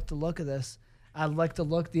really like the look of this. I like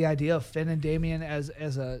the idea of Finn and Damian as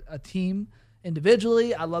a team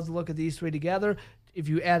individually. I love the look of these three together. If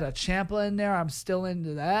you add a Ciampa in there, I'm still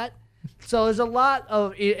into that. So there's a lot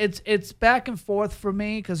of it's back and forth for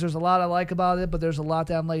me because there's a lot I like about it, but there's a lot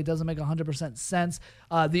that I'm like it doesn't make 100% sense.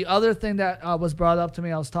 The other thing that was brought up to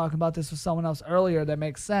me, I was talking about this with someone else earlier that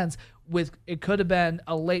makes sense. It could have been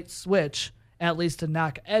a late switch, at least to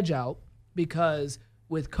knock Edge out, because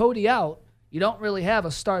with Cody out, you don't really have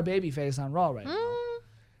a star babyface on Raw right now.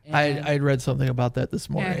 I'd read something about that this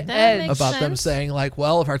morning. About them saying, like,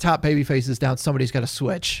 well, if our top babyface is down, somebody's got to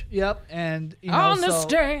switch. Yep, and on this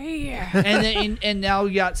day, and now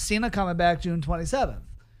you got Cena coming back June 27th,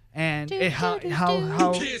 and how you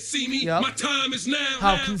can't see me. My time is now.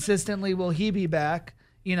 How consistently will he be back?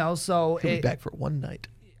 So he'll be back for one night.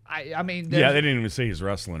 I mean, they didn't even say he's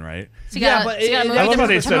wrestling, right? So but I love how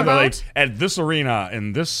they said that, like, at this arena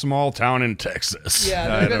in this small town in Texas.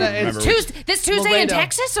 Yeah, this Tuesday Laredo. In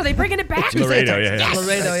Texas. Are they bringing it back? Laredo, Yes.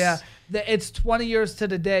 Laredo, yeah. It's 20 years to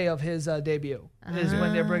the day of his debut is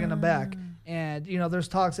when they're bringing him back, and there's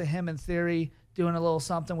talks of him in theory doing a little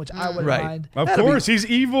something, which I wouldn't mind. Of course, he's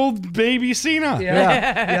evil baby Cena.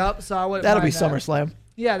 Yeah. Yep. So I wouldn't. That'll mind be SummerSlam.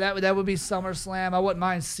 Yeah, that would be SummerSlam. I wouldn't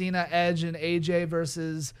mind Cena, Edge, and AJ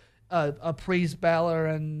versus a Priest, Balor,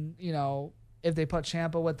 and if they put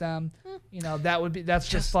Ciampa with them, that's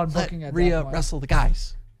just fun booking at Rhea that point. wrestle the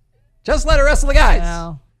guys. Just let her wrestle the guys.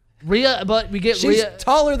 Now, Rhea, but we get She's Rhea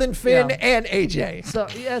taller than Finn and AJ. So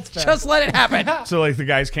yeah, it's fair. Just let it happen. So like the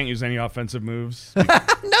guys can't use any offensive moves.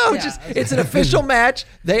 It's an official match.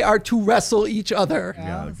 They are to wrestle each other.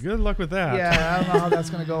 Yeah, good luck with that. Yeah, I don't know how that's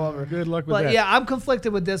gonna go over. Good luck with that. But yeah, I'm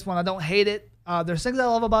conflicted with this one. I don't hate it. There's things I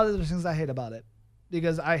love about it. There's things I hate about it.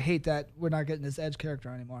 Because I hate that we're not getting this Edge character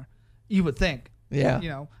anymore. You would think.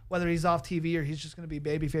 Yeah. Whether he's off TV or he's just going to be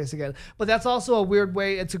babyface again. But that's also a weird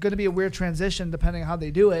way. It's going to be a weird transition depending on how they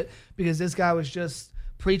do it. Because this guy was just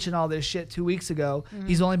preaching all this shit 2 weeks ago. Mm-hmm.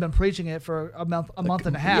 He's only been preaching it for a month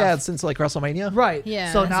and a half. Yeah, since like WrestleMania. Right.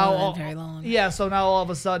 Yeah. So now, very long. Yeah. So now all of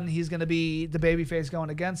a sudden he's going to be the babyface going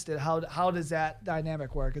against it. How does that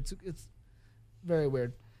dynamic work? It's very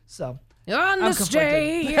weird. So. On this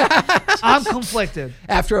day. I'm conflicted.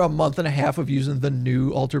 After a month and a half of using the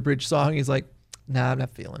new Alter Bridge song, he's like, nah, I'm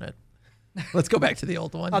not feeling it. Let's go back to the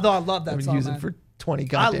old one. Although I love that I've been song, using man. for 20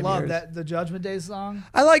 goddamn years. I love that the Judgment Day song.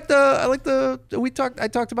 I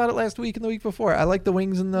talked about it last week and the week before. I like the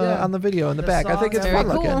wings on the video in the back. I think it's very fun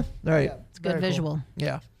cool. looking. All right. Yeah, It's good visual. Cool.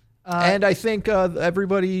 Yeah. And I think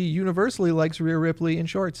everybody universally likes Rhea Ripley in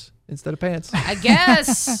shorts instead of pants. I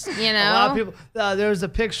guess, A lot of people. There's a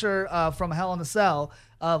picture from Hell in a Cell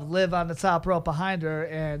of Liv on the top rope behind her,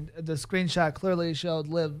 and the screenshot clearly showed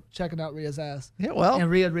Liv checking out Rhea's ass. Yeah, well. And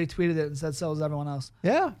Rhea retweeted it and said so is everyone else.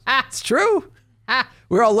 Yeah, it's true.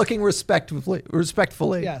 We're all looking respectfully.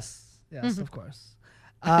 Yes, of course.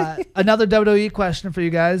 Another WWE question for you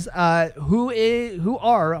guys. Who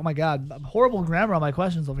are, oh my God, horrible grammar on my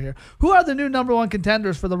questions over here. Who are the new number one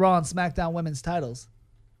contenders for the Raw and SmackDown women's titles?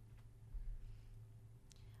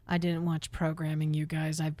 I didn't watch programming, you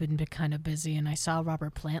guys. I've been kind of busy, and I saw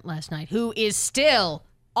Robert Plant last night, who is still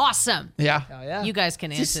awesome. Yeah. Oh, yeah. You guys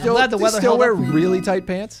can answer. glad the weather still held wear up for you. really tight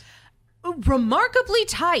pants? Remarkably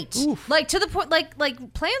tight. Like to the point, like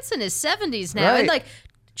Plant's in his 70s now, Right. and like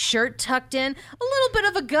shirt tucked in, a little bit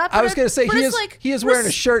of a gut. I was going to say, but he it's is, like he is wearing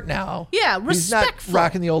a shirt now. Yeah, He's not respectful.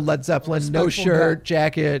 rocking the old Led Zeppelin, no Respectful shirt, guy.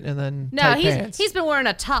 jacket, and then No, tight he's pants. he's been wearing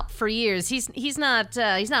a top for years. He's not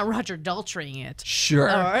Roger Daltreying it. Sure.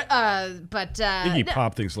 But Iggy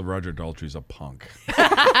Pop thinks Roger Daltrey's a punk.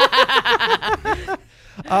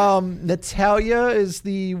 Natalya is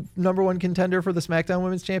the number one contender for the SmackDown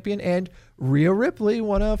Women's Champion, and Rhea Ripley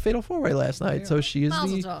won a Fatal 4-Way last night. So she is Mazel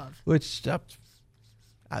the tov. which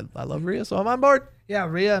I love Rhea, so I'm on board. Yeah,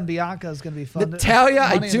 Rhea and Bianca is going to be fun. Natalia,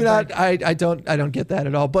 I Money in do the not, Bank. I don't get that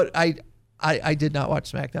at all. But I did not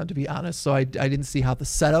watch SmackDown, to be honest, so I didn't see how the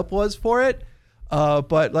setup was for it.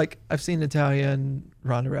 But like I've seen Natalya and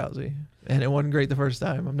Ronda Rousey, and it wasn't great the first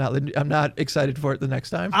time. I'm not excited for it the next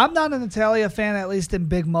time. I'm not a Natalya fan, at least in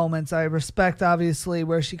big moments. I respect, obviously,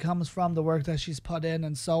 where she comes from, the work that she's put in,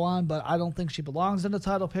 and so on. But I don't think she belongs in the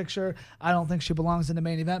title picture. I don't think she belongs in the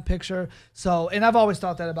main event picture. So, and I've always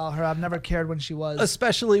thought that about her. I've never cared when she was.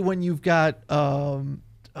 Especially when you've got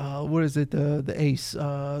what is it, the ace,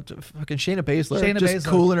 fucking Shayna Baszler, just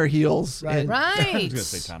cooling her heels. Right. And I was right. going to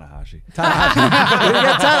say Tanahashi. we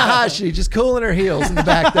got Tanahashi just cooling her heels in the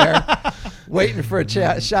back there, waiting for a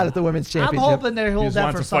shot at the women's I'm championship. hoping they He hold just that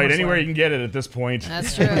wants for to fight SummerSlam. anywhere you can get it at this point.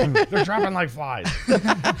 That's true. They're dropping like flies.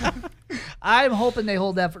 I'm hoping they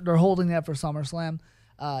hold that. They're holding that for SummerSlam.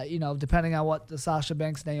 Depending on what the Sasha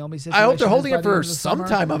Banks Naomi situation. I hope they're is holding by it the end for of the some summer.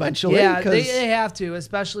 time eventually. Yeah, 'cause- they have to,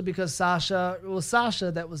 especially because Sasha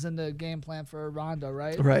that was in the game plan for Ronda,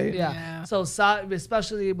 right? Right. Yeah. So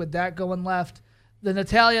especially with that going left, the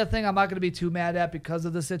Natalya thing, I'm not going to be too mad at because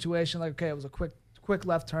of the situation. Like, okay, it was a quick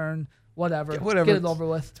left turn, whatever. whatever. Get it over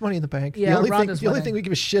with. It's Money in the Bank. Yeah, the only Ronda's thing winning. we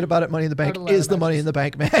give a shit about at Money in the Bank Or the is the ladder Money matches. in the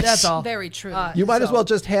Bank match. That's all. Very true. You might as So- well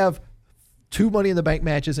just have 2 Money in the Bank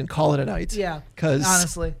matches and call it a night. Yeah. Because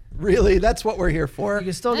Honestly, really, that's what we're here for. you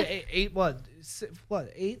can still get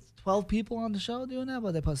 12 people on the show doing that,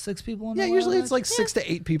 but they put 6 people on. Yeah, the usually ladder it's match? like 6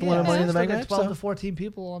 to 8 people Yeah, in a Money in the still Bank get match. 12 so- to 14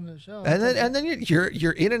 people on the show. And then you're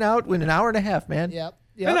in and out in an hour and a half, man. Yep.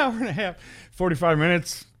 An hour and a half, 45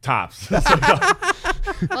 minutes tops.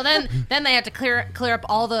 Well, then they have to clear up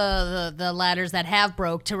all the ladders that have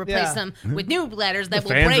broke to replace Yeah. them with new ladders that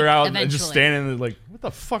will Fans break are out eventually. and just standing there like, what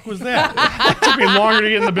the fuck was that? It took me longer to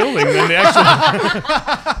get in the building than the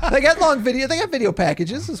actual. They got long video. They got video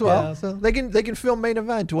packages as well, Yeah. so they can film main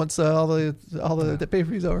event once all the pay per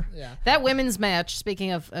views over. Yeah. That women's match.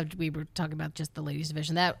 Speaking of, we were talking about just the ladies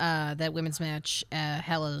division. That women's match,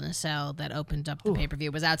 Hell in a Cell, that opened up the pay per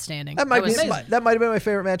view was outstanding. That might was have been my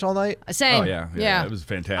favorite match all night. same. Oh, yeah. It was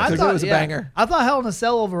fantastic. thought it was a banger. I thought Hell in a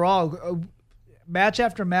Cell overall, match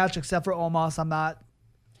after match, except for Omos,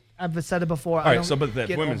 I've said it before. All right, but that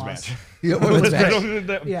women's match. Yeah, women's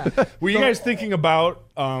match. Yeah. Were you guys thinking about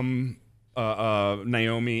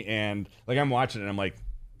Naomi and like I'm watching it and I'm like,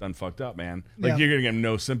 done fucked up, man. Like Yeah. you're gonna get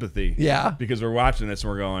no sympathy. Yeah. Because we're watching this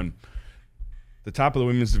and we're going, the top of the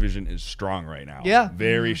women's division is strong right now. Yeah.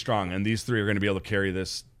 Very strong. And these 3 are gonna be able to carry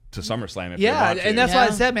this to SummerSlam if they Yeah, want to. and that's why I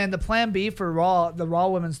Yeah. said, man, the plan B for Raw, the Raw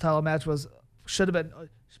women's title match should have been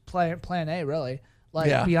plan A, really. Like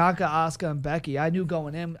Yeah. Bianca, Asuka, and Becky. I knew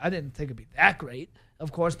going in, I didn't think it'd be that great,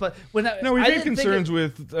 of course, but when No, we've I had didn't think concerns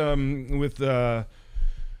with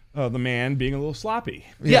the man being a little sloppy.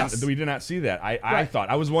 Yes. We did not see that. I Right. thought.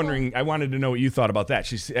 I was wondering. I wanted to know what you thought about that.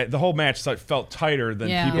 The whole match felt tighter than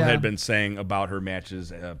Yeah. people Yeah. had been saying about her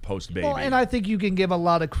matches post baby. Well, and I think you can give a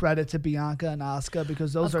lot of credit to Bianca and Asuka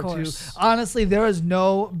because those Of are course. two. Honestly, there is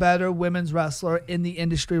no better women's wrestler in the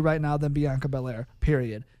industry right now than Bianca Belair,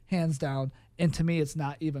 period. Hands down. And to me, it's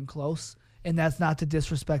not even close. And that's not to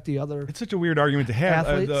disrespect the other. It's such a weird argument to have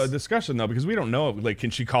Athletes. a discussion though, because we don't know. Like, can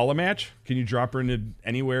she call a match? Can you drop her into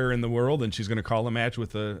anywhere in the world and she's going to call a match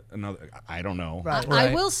with another? I don't know. Right.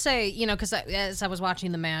 I will say, because as I was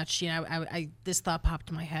watching the match, I this thought popped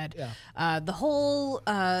in my head. Yeah. The whole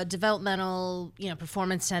developmental,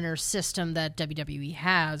 performance center system that WWE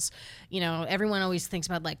has, everyone always thinks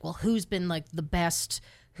about like, well, who's been like the best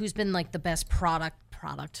product.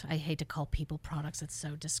 I hate to call people products. It's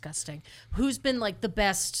so disgusting. Who's been like the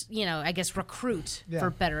best, I guess recruit for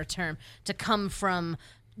better term to come from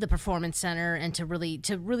the performance center and to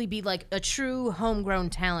really be like a true homegrown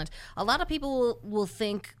talent. A lot of people will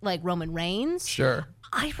think like Roman Reigns. Sure.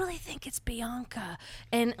 I really think it's Bianca.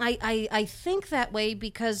 And I think that way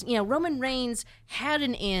because, Roman Reigns had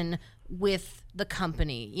an in with the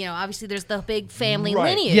company. Obviously there's the big family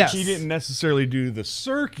lineage. Yes. He didn't necessarily do the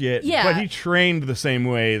circuit, Yeah. but he trained the same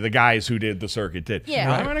way the guys who did the circuit did.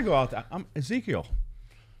 Yeah. I'm going to go out there. I'm Ezekiel.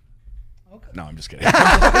 Okay. No, I'm just kidding.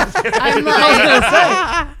 I'm like,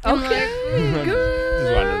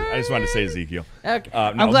 I just wanted to say Ezekiel. Okay. No,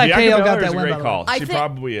 I'm glad Bianca KO got Belair that is a win, great by the way. call. I She think-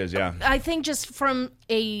 probably is, yeah. I think just from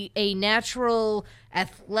a natural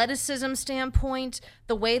athleticism standpoint,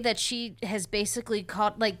 the way that she has basically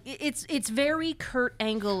caught, it's very Kurt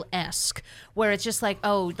Angle-esque, where it's just like,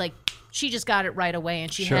 she just got it right away,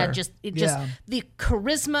 and she had just the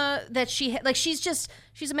charisma that she had. Like she's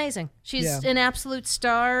amazing. She's an absolute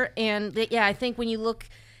star, and I think when you look.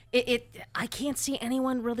 I can't see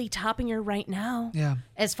anyone really topping her right now. Yeah.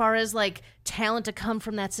 As far as talent to come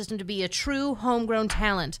from that system to be a true homegrown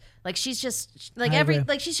talent, she's just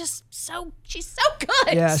she's just she's so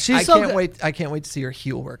good. Yeah, I can't wait to see her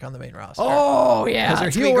heel work on the main roster. Oh yeah,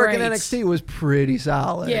 because her heel work in NXT was pretty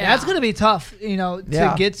solid. Yeah. That's gonna be tough,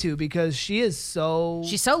 to get to because she's so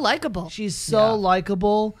likable. She's so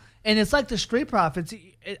likable, and it's like the Street Profits.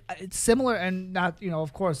 It's similar, and not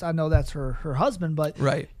of course I know that's her husband, but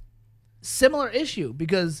right. Similar issue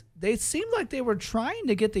because they seemed like they were trying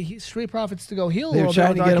to get the Street Profits to go heel. They were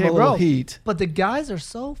trying to get them a little heat, but the guys are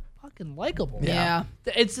so fucking likable. Yeah,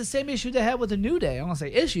 it's the same issue they had with the New Day. I don't want to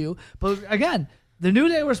say issue, but again, the New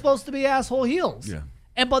Day were supposed to be asshole heels. Yeah.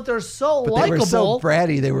 But they're so likable. They were so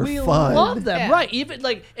bratty. They were we fun. love them, right? Even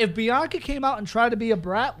if Bianca came out and tried to be a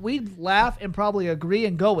brat, we'd laugh and probably agree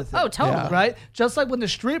and go with it. Oh, totally. Right? Just like when the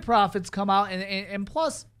Street Profits come out, and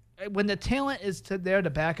plus, when the talent is there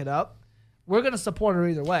to back it up, we're gonna support her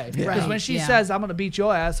either way. Because when she says, "I'm gonna beat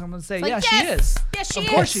your ass," I'm gonna say, "Yeah, she is. Yes, she of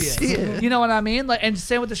course is. she is." You know what I mean? And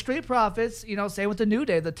same with the Street Profits. Same with the New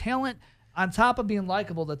Day. The talent, on top of being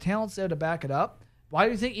likable, the talent's there to back it up. Why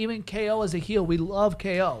do you think even KO as a heel, we love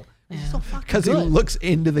KO? Because he looks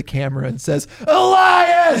into the camera and says,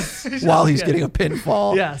 "Elias!" while he's getting a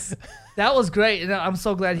pinfall. Yes. That was great. And I'm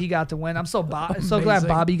so glad he got the win. I'm so glad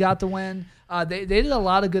Bobby got the win. They did a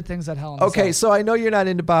lot of good things at Hell in a Cell. Okay, so I know you're not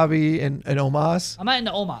into Bobby and Omos. I'm not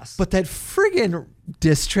into Omos. But that friggin'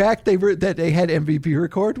 diss track that they had MVP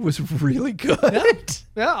record was really good.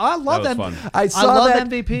 Yeah, I love that them. was fun. I saw that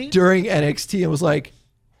MVP during NXT and was like,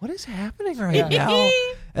 what is happening right now?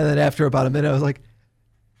 And then after about a minute, I was like,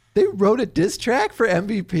 they wrote a diss track for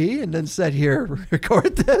MVP and then said, here,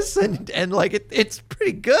 record this. And it's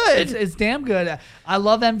pretty good. It's damn good. I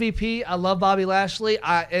love MVP. I love Bobby Lashley.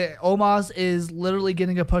 Omos is literally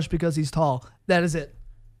getting a push because he's tall. That is it.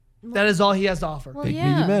 That is all he has to offer. Well, Big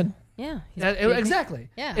meaty men. Yeah. Exactly.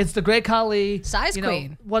 Yeah. It's the Great Khali. Size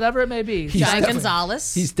queen. Whatever it may be. Giant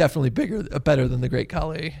Gonzalez. He's definitely better than the Great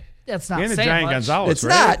Khali. That's not And the saying Giant much. Gonzalez, It's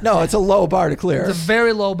right? not. No, it's a low bar to clear. It's a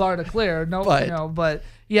very low bar to clear. No, But-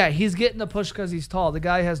 yeah, he's getting the push because he's tall. The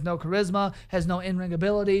guy has no charisma, has no in-ring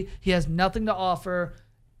ability. He has nothing to offer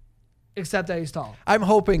except that he's tall. I'm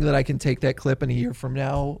hoping that I can take that clip and a year from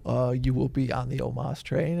now, you will be on the Omos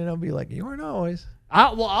train, and I'll be like, you weren't always.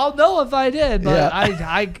 I'll know if I did, but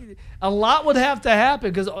Yeah. a lot would have to happen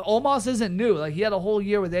because Omos isn't new. Like, he had a whole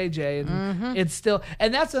year with AJ, and it's still.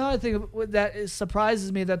 And that's another thing that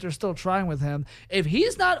surprises me that they're still trying with him. If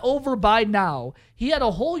he's not over by now, he had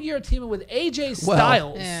a whole year teaming with AJ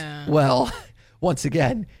Styles. Well, once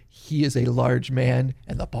again, he is a large man,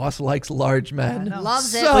 and the boss likes large men.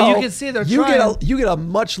 Loves it. So But you can see they're trying. you get a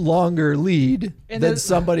much longer lead And than the-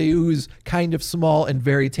 somebody who's kind of small and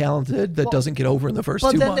very talented that doesn't get over in the first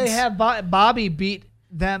But 2 then months. they have Bobby beat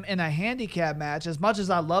them in a handicap match. As much as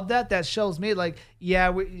I love that shows me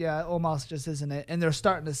Omos just isn't it, and they're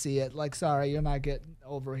starting to see it. Like, sorry, you're not getting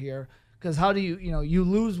over here. Because how do you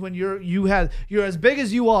lose when you're as big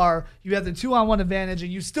as you are, you have the 2-on-1 advantage,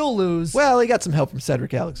 and you still lose. Well, he got some help from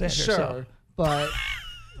Cedric Alexander. Sure, So. but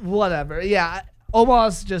whatever. Yeah,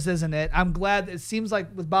 Omos just isn't it. I'm glad. It seems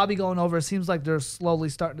like with Bobby going over, it seems like they're slowly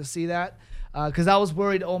starting to see that. Because I was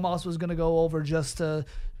worried Omos was going to go over just to,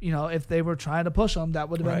 if they were trying to push him, that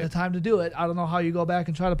would have been Right. the time to do it. I don't know how you go back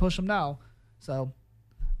and try to push him now. So,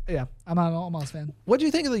 yeah, I'm not an Omos fan. What do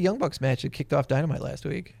you think of the Young Bucks match that kicked off Dynamite last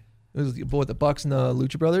week? It was the Bucks and the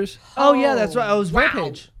Lucha Brothers. Oh, yeah, that's right. It was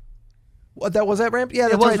Rampage. What that was that Ramp? Yeah,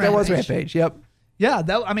 that's was right. That was Rampage. Rampage. Yep. Yeah,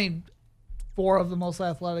 4 of the most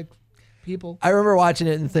athletic people. I remember watching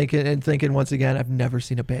it and thinking once again, I've never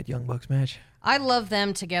seen a bad Young Bucks match. I love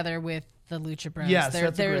them together with the Lucha Bros. Yes,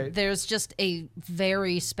 that's great. There's just a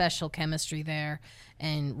very special chemistry there,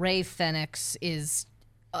 and Ray Fenix is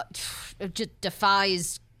just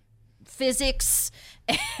defies physics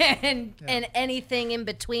and anything in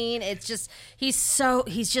between. It's just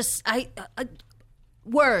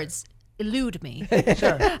words elude me.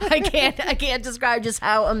 Sure. I can't describe just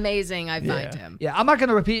how amazing I find him. Yeah, I'm not going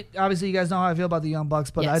to repeat. Obviously, you guys know how I feel about the Young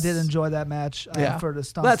Bucks, but I Yes. did enjoy that match for the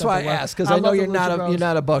stunt. That's stuff why I it was. asked, because I know love you're the not Lucha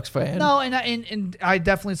Bros. a Bucks fan. No, and I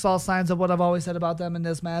definitely saw signs of what I've always said about them in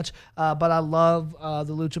this match. But I love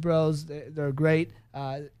the Lucha Bros. They're great.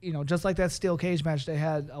 Just like that steel cage match they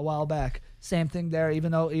had a while back. Same thing there.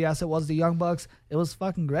 Even though yes, it was the Young Bucks, it was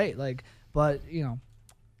fucking great. But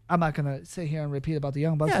I'm not gonna sit here and repeat about the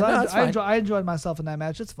Young Bucks. Yeah, But no, it's fine. I enjoyed myself in that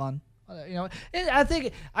match. It's fun. And I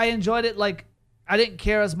think I enjoyed it. I didn't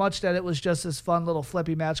care as much that it was just this fun little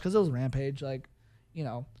flippy match because it was Rampage.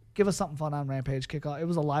 Give us something fun on Rampage kickoff. It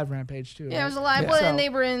was a live Rampage too. Yeah, right? it was a live Yeah. one, So- and they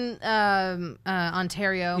were in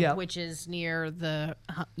Ontario, Yeah. which is near the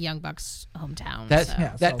Young Bucks' hometown. That so.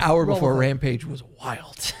 Yeah. that so hour roll before with it. Rampage was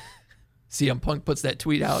wild. CM Punk puts that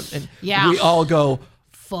tweet out, and Yeah. we all go,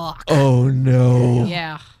 Fuck. "Oh no!"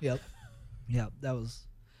 Yeah. Yep.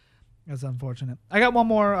 That's unfortunate. I got one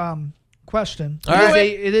more question. All right.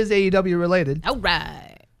 It is AEW related. All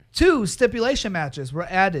right. 2 stipulation matches were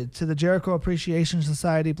added to the Jericho Appreciation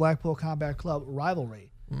Society Blackpool Combat Club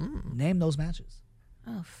rivalry. Name those matches.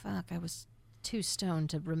 Oh fuck! I was too stoned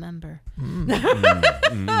to remember. We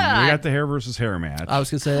got the hair versus hair match. I was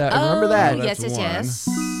gonna say that. I remember that. that's Yes. one. Yes.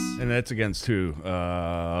 And that's against who?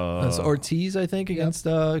 That's Ortiz, I think, against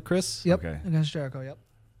Chris. Yep. Okay. Against Jericho. Yep.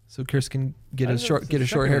 So Chris can get I a think short that's the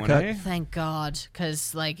short second one, haircut. eh? Thank God,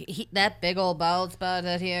 because that big old bald spot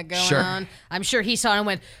that he had going Sure. on, I'm sure he saw it and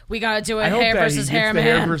went, "We gotta do a I hope hair that versus he gets hair the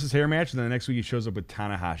man." hair versus hair match, and then the next week he shows up with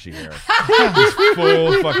Tanahashi hair, just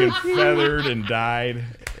full fucking feathered and dyed.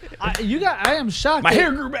 I am shocked. My that-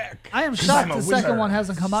 hair grew back. I am shocked I'm a the second wizard. one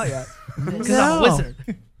hasn't come out yet. Because No. I'm a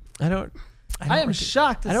wizard. I am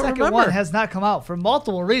shocked the I don't second remember. one has not come out for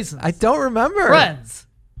multiple reasons. I don't remember. Friends.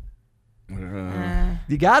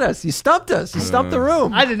 You got us. You stumped us. You stumped the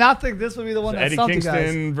room. I did not think this would be the one that Eddie stumped you guys.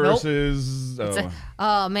 Kingston Nope. versus.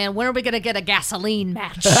 Oh man, when are we gonna get a gasoline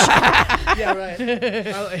match? Yeah, right.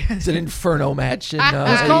 It's an Inferno match. In,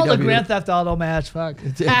 Let's call it a AEW. Grand Theft Auto match. Fuck.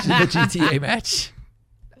 It's the GTA match.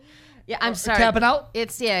 Yeah, I'm sorry. Tapping out?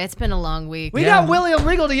 It's been a long week. We Yeah. got William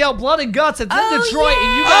Regal to yell blood and guts. It's in Oh, Detroit,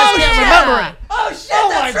 and you yeah. guys Oh, can't yeah. remember it. Oh shit! Oh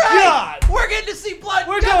my God! We're getting to see blood.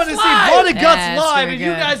 We're going to see blood and guts Yeah, it's live, very and you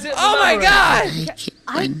good. guys didn't Oh my remember it.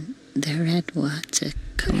 god! When the red water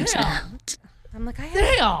comes out. I'm like, I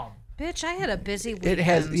had Damn. bitch, I had a busy weekend. It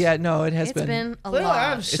has. Yeah, no, it has It's been a Literally,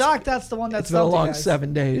 I'm lot. shocked that's the one that's It's been a long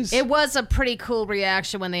 7 days. It was a pretty cool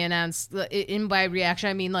reaction when they announced. In by reaction,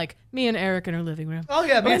 I mean like me and Eric in our living room. Oh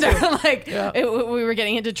yeah, me And too. they're like, we were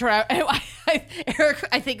getting into trial. Eric,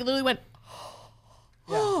 I think, literally went,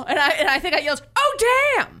 oh, and I think I yelled, "Oh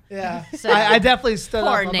damn!" Yeah. So, I definitely stood poor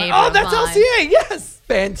up. I'm like, neighbor oh, of that's mine. LCA. Yes.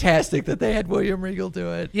 fantastic that they had William Regal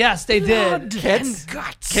do it. Yes, they did. Can't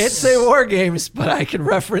say War Games, but I can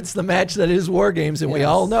reference the match that is War Games, and we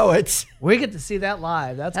all know it. We get to see that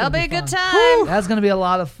live. That'll be a good fun. time. That's gonna be a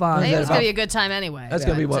lot of fun. Maybe it's gonna be a good time anyway. That's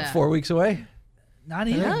gonna be what, 4 weeks away? Not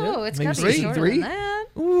even. No, it's Maybe gotta be shorter three? than that.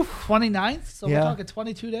 29th, so Yeah. we're talking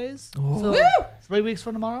 22 days. So 3 weeks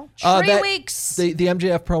from tomorrow. 3 weeks. The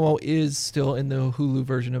MJF promo is still in the Hulu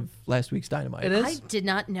version of last week's Dynamite. It I is. did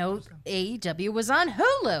not know AEW was on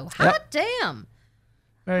Hulu. Hot damn.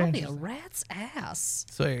 Very That'll be a interesting. rat's ass.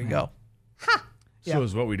 So there you go. So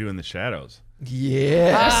is What We Do in the Shadows.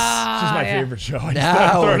 Yes. This is my favorite show. I just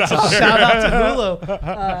Now throw it we're out talking. there. Shout out to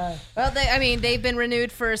Hulu. Well, they've been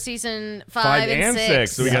renewed for season 5 5 and and 6.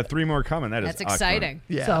 6. So we got 3 more coming. That is That's exciting.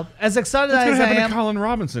 Yeah. So as excited What's as going to I happen to am, Colin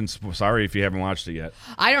Robinson? Sorry if you haven't watched it yet.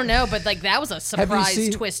 I don't know, but like that was a surprise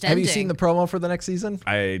twist have ending. you seen the promo for the next season?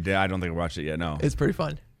 I don't think I watched it yet, no. It's pretty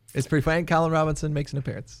fun. It's pretty fun. And Colin Robinson makes an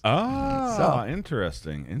appearance. Oh, So-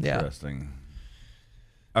 interesting. Yeah. Interesting.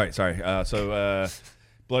 All right, sorry.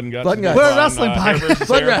 Blood and Guts. Blood and Guts. We're a on, wrestling hair podcast. versus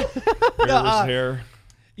Blood hair. and Hair versus hair.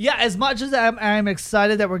 yeah, as much as I'm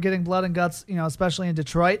excited that we're getting blood and guts, especially in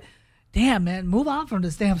Detroit. Damn, man, move on from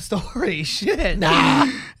this damn story. Shit. Nah.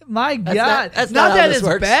 My God. that's not how that this it's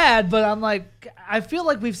works. bad, but I'm like, I feel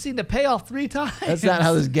like we've seen the payoff 3 times. That's not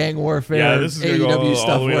how this gang warfare Yeah, this is going to AEW go all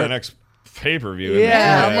stuff the way to the works. next pay-per-view.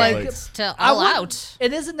 Yeah, I'm like- it's to I all would- out.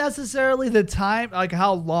 It isn't necessarily the time, like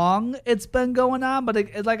how long it's been going on, but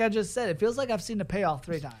like I just said, it feels like I've seen the payoff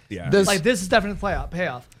 3 times. Yeah. This- Like this is definitely the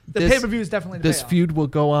payoff. The This- pay-per-view is definitely the This payoff. feud will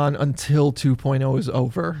go on until 2.0 is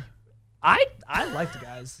over. I like the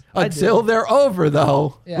guys. I do. Until they're over,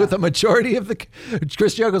 though, Yeah. with a majority of the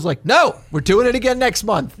Chris Jericho's like, no, we're doing it again next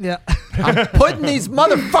month. Yeah. I'm putting these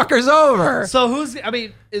motherfuckers over. So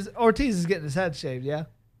is Ortiz is getting his head shaved, yeah?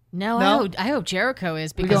 No, I hope Jericho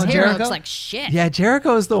is because going his hair Jericho? looks like shit. Yeah,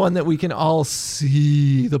 Jericho is the one that we can all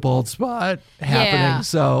see the bald spot happening. Yeah.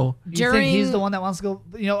 So You think he's the one that wants to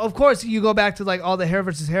go? Of course, you go back to like all the hair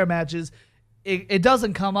versus hair matches. It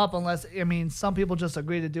doesn't come up unless some people just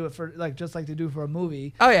agree to do it for just like they do for a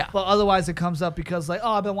movie. Oh yeah. But otherwise, it comes up because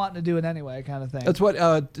I've been wanting to do it anyway, kind of thing. That's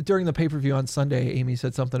what during the pay-per-view on Sunday, Amy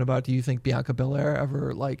said something about, do you think Bianca Belair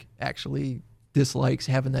ever actually dislikes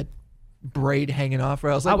having that braid hanging off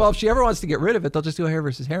her? I was like, well, if she ever wants to get rid of it, they'll just do a hair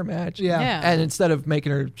versus hair match. Yeah. And instead of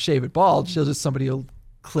making her shave it bald, somebody will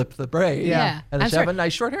clip the braid. Yeah. And then she'll have a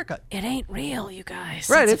nice short haircut. It ain't real, you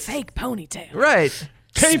guys. Right, It's a fake ponytail. Right.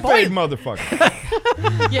 Kayfabe,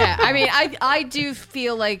 motherfucker. Yeah, I mean, I do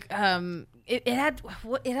feel like it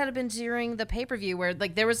had been during the pay-per-view where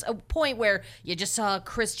there was a point where you just saw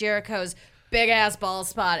Chris Jericho's big ass bald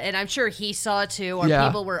spot, and I'm sure he saw it too, or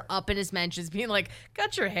people were up in his mentions being like,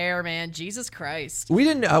 "Cut your hair, man! Jesus Christ!" We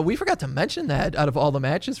didn't. We forgot to mention that out of all the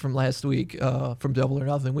matches from last week, from Double or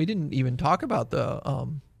Nothing, we didn't even talk about the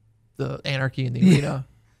Anarchy in the Arena.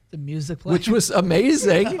 The music playing. Which was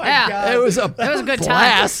amazing. Yeah. It was a good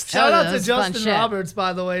blast. time. Shout out That to was fun Justin shit. Roberts,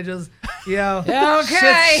 by the way. Just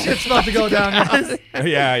Okay. shit's about to go down. Guys.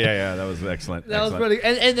 Yeah. That was excellent. That was pretty.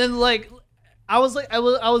 And then I was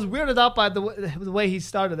weirded out by the way he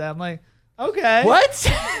started that. I'm like, okay,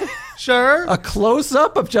 What? sure. A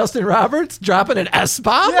close-up of Justin Roberts dropping an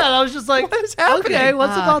S-bomb? Yeah, and I was just like, What is happening? okay,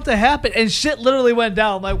 what's about to happen? And shit literally went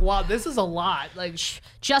down. I'm like, wow, this is a lot. Like,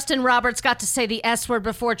 Justin Roberts got to say the S word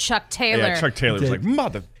before Chuck Taylor. Yeah, Chuck Taylor was like,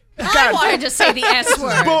 mother. I wanted to say the S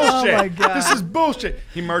word. Bullshit. Oh my God. This is bullshit.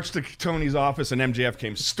 He marched to Tony's office and MJF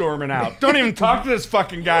came storming out. Don't even talk to this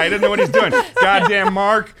fucking guy. He doesn't know what he's doing. Goddamn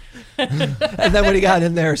Mark. And then when he got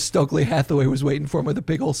in there, Stokely Hathaway was waiting for him with a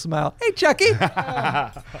big old smile. Hey, Chucky.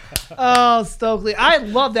 oh, Stokely. I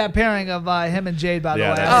love that pairing of him and Jade, by the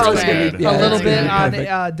way. That's I really was great. good. Yeah, a little that's gonna bit be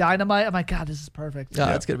on perfect. Dynamite. I'm like, God, this is perfect. No,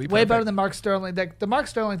 it's going to be Way perfect. better than Mark Sterling. The Mark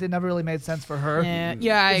Sterling thing never really made sense for her.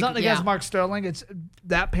 Yeah, It's nothing against Mark Sterling. It's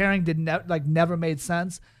that pairing never made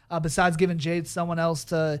sense. Besides giving Jade someone else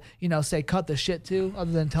to say cut the shit to,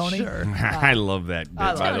 other than Tony. Sure. I love that bit,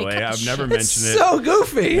 by the Tony, way. cut the I've never shit. It's mentioned it. so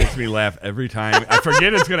goofy. It makes me laugh every time. I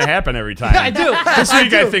forget it's going to happen every time. I do. This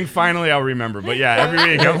week, I think finally I'll remember. But yeah,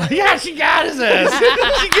 every week I'm like, yeah, she got his ass.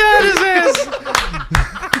 She got his ass.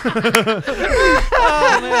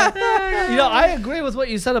 I agree with what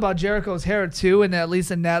you said about Jericho's hair too, and at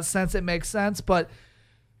least in that sense, it makes sense. But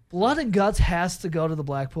Blood and Guts has to go to the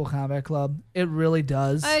Blackpool Combat Club. It really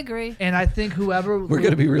does. I agree. And I think whoever We're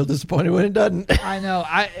going to be real disappointed when it doesn't. I know.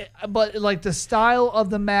 But the style of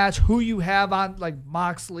the match, who you have on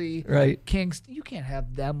Moxley, Right. Kingston, you can't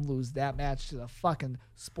have them lose that match to the fucking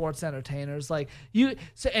sports entertainers. And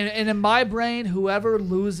in my brain, whoever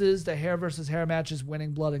loses the hair versus hair match is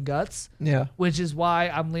winning Blood and Guts. Yeah. Which is why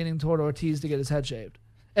I'm leaning toward Ortiz to get his head shaved.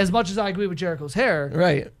 As much as I agree with Jericho's hair,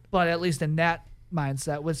 Right. but at least in that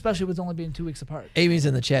mindset, especially with only being 2 weeks apart. Amy's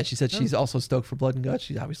in the chat. She said she's also stoked for Blood and Guts.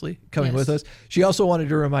 She's obviously coming with us. She also wanted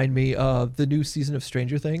to remind me the new season of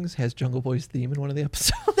Stranger Things has Jungle Boy's theme in one of the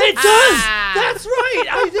episodes. It does. That's right.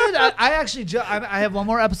 I did. I actually. I have one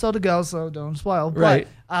more episode to go, so don't spoil. But, Right.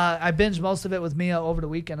 I binged most of it with Mia over the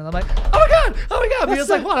weekend, and I'm like, oh my god. Mia's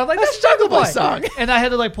like, what? I'm like, that's Jungle Jungle Boy Boy song. And I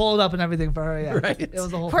had to pull it up and everything for her. Yeah. Right. It was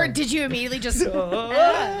the whole Or thing. did you immediately just? She's like,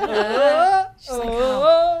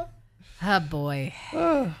 Oh boy.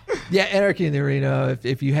 Yeah, Anarchy in the Arena.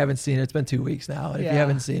 If you haven't seen it, it's been 2 weeks now. And if you Yeah.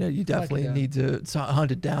 haven't seen it, you definitely yeah. need to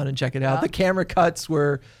hunt it down and check it out. Yeah. The camera cuts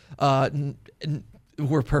were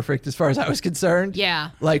perfect as far as I was concerned.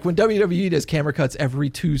 Yeah. Like when WWE does camera cuts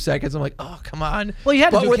every 2 seconds, I'm like, oh, come on. Well, you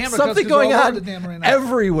had to But do with camera cuts something 'cause they're going all over on the damn arena.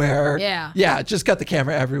 everywhere. Yeah. Yeah, just cut the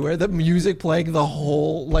camera everywhere. The music playing the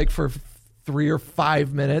whole, for 3 or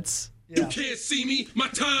 5 minutes. You can't see me, my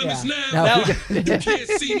time is now. Now, You can't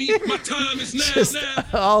see me, my time is now. just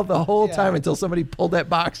all the whole time until somebody pulled that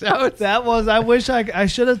box out. That was. I wish I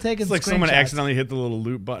should have taken. It's like someone screenshots. accidentally hit the little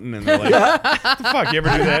loop button and they're like, what the fuck? You ever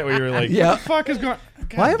do that where you're like, Yeah. what the fuck is going on?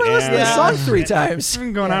 Why am I listening to this song 3 times? It's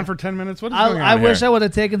been going on for 10 minutes. What is going on I wish here? I would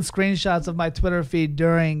have taken screenshots of my Twitter feed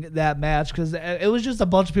during that match because it was just a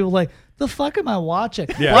bunch of people like, the fuck am I watching?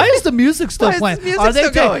 Yeah. Why is the music still Why is playing? the music Are they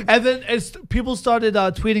still going? And then people started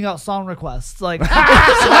tweeting out song requests. Like, this is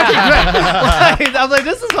fucking great. I'm like,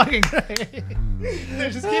 this is fucking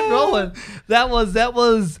great. Just keep rolling. That was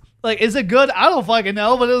like, is it good? I don't fucking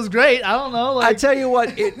know, but it was great. I don't know. I Like, tell you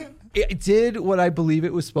what, it did what I believe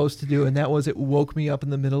it was supposed to do, and that was it woke me up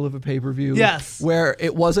in the middle of a pay-per-view. Yes. Where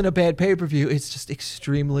it wasn't a bad pay-per-view. It's just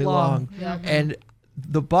extremely long. Yeah. And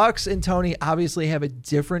the Bucks and Tony obviously have a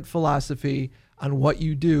different philosophy on what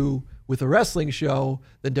you do with a wrestling show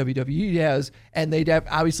than WWE has, and they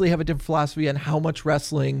obviously have a different philosophy on how much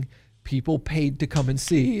wrestling people paid to come and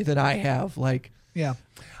see than I have. Like, Yeah.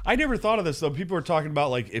 I never thought of this though. People were talking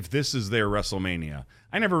about like if this is their WrestleMania.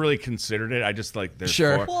 I never really considered it. I just like there's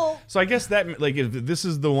Sure. four. So I guess that like if this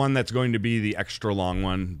is the one that's going to be the extra long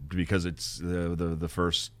one because it's the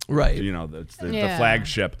first, Right. You know, it's the Yeah.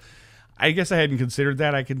 flagship. I guess I hadn't considered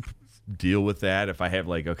that. I could deal with that if I have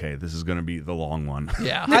like, okay, this is going to be the long one.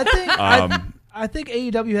 yeah. I think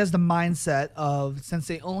AEW has the mindset of, since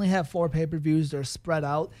they only have 4 pay-per-views, they're spread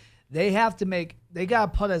out. They got to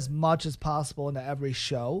put as much as possible into every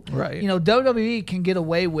show. Right. You know, WWE can get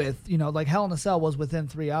away with, you know, like Hell in a Cell was within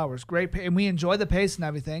 3 hours. Great. And we enjoy the pace and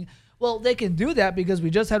everything. Well, they can do that because we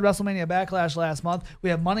just had WrestleMania Backlash last month. We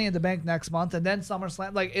have Money in the Bank next month, and then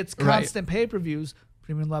SummerSlam. Like, it's constant pay-per-views,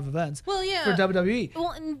 premium live events. Well, yeah. For WWE.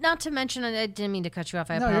 Well, not to mention, I didn't mean to cut you off.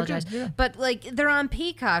 I No, you're apologize. good, yeah. But like, they're on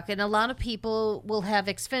Peacock, and a lot of people will have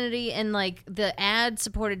Xfinity, and like the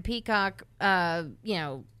ad-supported Peacock,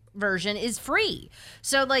 version is free.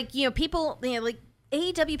 So like, people, like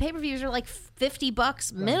AEW pay-per-views are like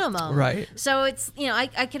 $50 minimum. Right. So it's, I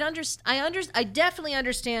can I definitely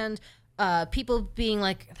understand people being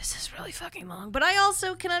like, this is really fucking long. But I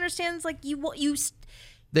also can understand it's like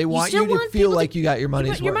They want still you to want feel people like you got your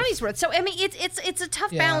money's worth. Your money's worth. So I mean, it's a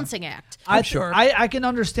tough balancing act. I'm sure. I can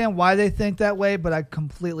understand why they think that way, but I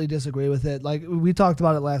completely disagree with it. Like, we talked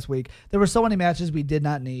about it last week. There were so many matches we did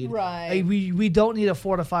not need. Right. Like, we don't need a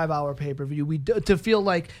 4 to 5 hour pay-per-view. To feel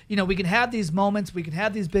like, we can have these moments, we can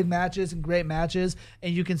have these big matches and great matches,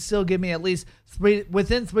 and you can still give me at least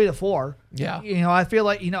within 3 to 4. Yeah. I feel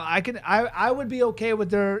like, I would be okay with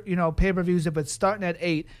their, pay-per-views if it's starting at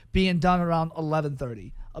 8, being done around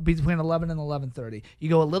 11:30. Between 11 and 11:30. You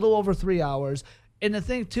go a little over 3 hours. And the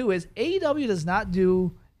thing, too, is AEW does not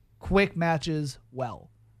do quick matches well.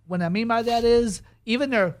 What I mean by that is even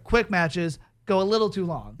their quick matches go a little too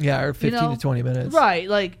long. Yeah, or 15 to 20 minutes. Right.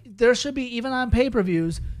 Like, there should be, even on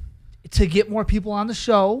pay-per-views, to get more people on the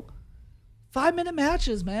show, 5-minute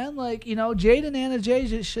matches, man. Like, Jade and Anna Jay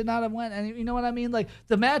just should not have went. And you know what I mean? Like,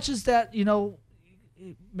 the matches that,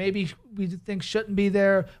 maybe we think shouldn't be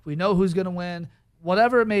there. We know who's going to win.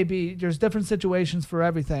 Whatever it may be, there's different situations for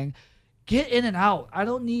everything. Get in and out. I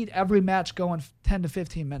don't need every match going 10 to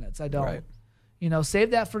 15 minutes. I don't. Right.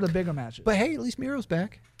 Save that for the bigger matches. But hey, at least Miro's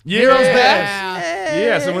back. Yeah. Miro's back.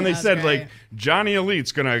 Yeah. So when they That's said great. like Johnny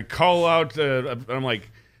Elite's gonna call out, I'm like,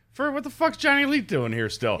 what the fuck's Johnny Elite doing here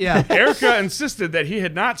still? Yeah. Erica insisted that he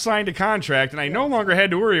had not signed a contract, and I no longer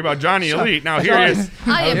had to worry about Johnny Elite. Now here he is.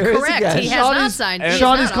 I am Here it is correct. again. He has not signed. He's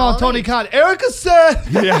Shawnee's not calling all Tony elite. Khan. Erica said.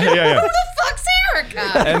 Yeah. Who the fuck's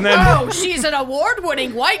Erica? And then- oh, she's an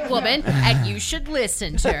award-winning white woman, and you should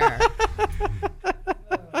listen to her.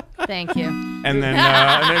 Thank you. And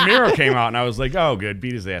then Miro came out, and I was like, oh, good,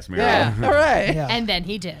 beat his ass, Miro. Yeah. All right. Yeah. And then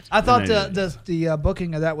he did. I thought And the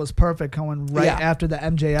booking of that was perfect, going right after the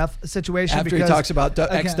MJF situation. After because, he talks about again-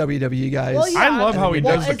 ex-WWE guys. Well, yeah, I love how he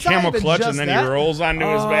does the it's not camel even clutch, just and then that. he rolls onto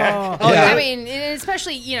his back. Oh, Yeah. I mean,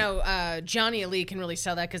 especially Johnny Elite can really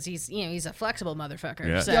sell that because he's a flexible motherfucker.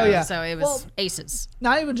 Yeah. So, Oh, yeah. so it was Well, aces.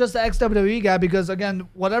 Not even just the ex-WWE guy, because, again,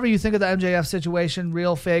 whatever you think of the MJF situation,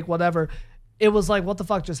 real, fake, whatever, it was like, what the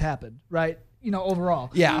fuck just happened, right?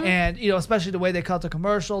 Overall. Yeah. And, especially the way they cut the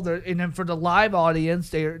commercial. And then for the live audience,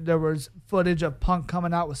 there was footage of Punk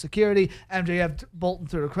coming out with security, MJF bolting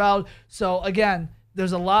through the crowd. So, again,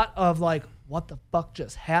 there's a lot of, like, what the fuck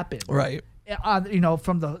just happened? Right.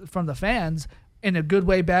 From the fans, in a good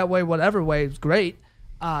way, bad way, whatever way, it's great.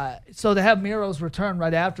 So to have Miro's return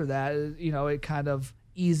right after that, it kind of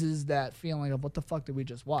eases that feeling of what the fuck did we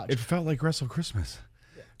just watch? It felt like Wrestle Christmas.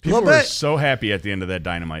 A People little were bit. so happy at the end of that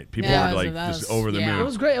Dynamite. People Yeah, were like that just was- over the yeah. It moon.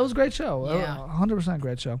 was great. It was a great show. Yeah. 100%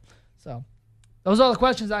 great show. So those are all the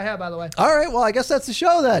questions I have, by the way. All right. Well, I guess that's the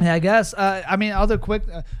show then. Yeah, I guess. Other quick.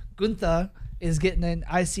 Gunther is getting an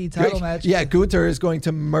IC title match. Yeah, Gunther is going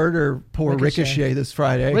to murder poor Ricochet this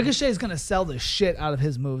Friday. Ricochet is going to sell the shit out of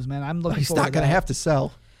his moves, man. I'm looking He's forward not going to to have to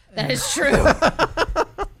sell. That is true.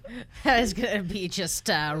 That is going to be just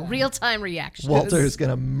real-time reaction. Walter is going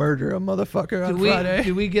to murder a motherfucker on Friday.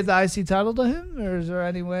 Do we give the IC title to him, or is there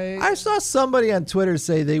any way? I saw somebody on Twitter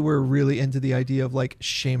say they were really into the idea of like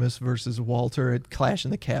Sheamus versus Walter at Clash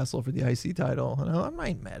in the Castle for the IC title. And I'm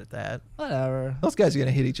not mad at that. Whatever. Those guys are going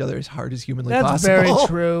to hit each other as hard as humanly That's possible. very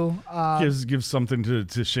true. Gives something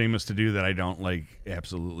to Sheamus to do that I don't like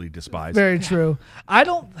absolutely despise. Very true. I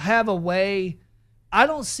don't have a way. I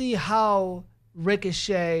don't see how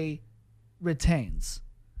Ricochet retains.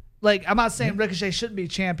 Like, I'm not saying Ricochet shouldn't be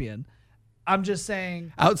champion. I'm just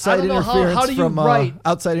saying. Outside I don't know interference how do you from write?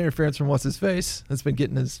 outside interference from what's his face that's been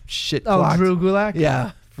getting his shit Oh, clocked. Drew Gulak?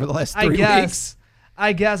 Yeah, for the last 3 weeks.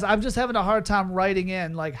 I guess I'm just having a hard time writing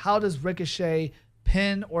in like how does Ricochet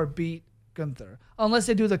pin or beat Gunther unless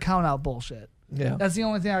they do the count out bullshit. Yeah, that's the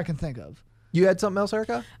only thing I can think of. You had something else,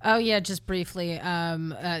 Erica? Oh yeah, just briefly.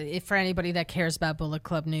 If for anybody that cares about Bullet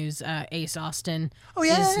Club news, Ace Austin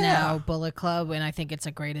is now Bullet Club, and I think it's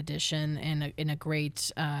a great addition and a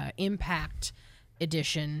great Impact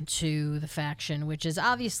addition to the faction, which is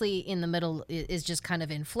obviously in the middle, is just kind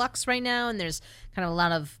of in flux right now, and there's kind of a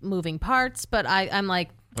lot of moving parts. But I'm like.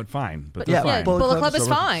 But fine. But yeah, fine. Bullet Club is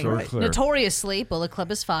fine. Right. Notoriously, Bullet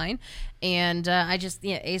Club is fine. And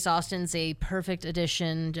Ace Austin's a perfect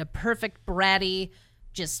addition, a perfect bratty,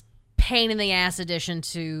 just pain in the ass addition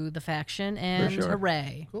to the faction. And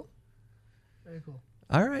hooray. Cool. Very cool.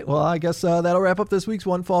 All right. Well, I guess that'll wrap up this week's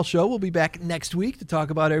One Fall Show. We'll be back next week to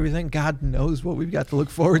talk about everything. God knows what we've got to look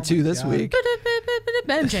forward to this week.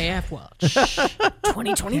 MJF Watch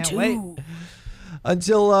 2022.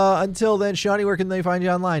 Until then, Shawnee, where can they find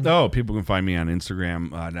you online? Oh, people can find me on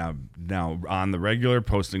Instagram now on the regular,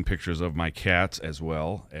 posting pictures of my cats as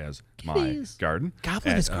well as my garden.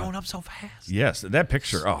 Goblin is growing up so fast. Yes, that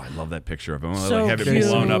picture. Oh, I love that picture of him. So have it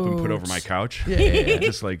blown up and put over my couch. Yeah.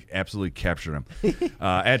 Just like absolutely captured him.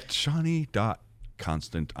 At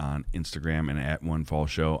Shawnee.constant on Instagram and at One Fall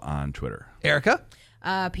Show on Twitter. Erica?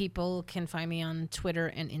 People can find me on Twitter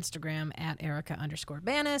and Instagram at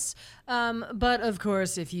Erica_Banas. But of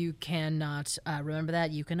course, if you cannot remember that,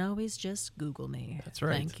 you can always just Google me. That's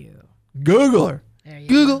right. Thank you. Google her. There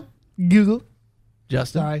you Google.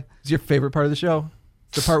 Justin, Sorry. It's your favorite part of the show.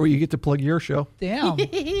 It's the part where you get to plug your show. Damn.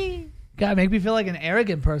 God, make me feel like an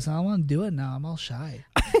arrogant person. I don't want to do it now. I'm all shy.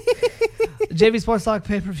 JV Sports Talk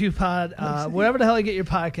Pay-Per-View Pod. Wherever the hell you get your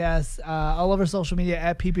podcasts. All over social media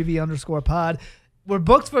at PPV_pod. We're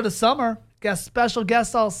booked for the summer. Special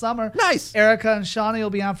guests all summer. Nice. Erica and Shawnee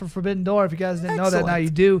will be on for Forbidden Door. If you guys didn't know that, now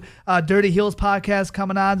you do. Dirty Heels podcast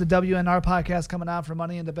coming on. The WNR podcast coming on for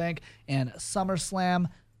Money in the Bank. And SummerSlam.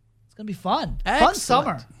 It's going to be fun. Fun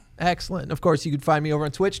summer. Excellent. Of course, you can find me over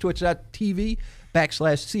on Twitch,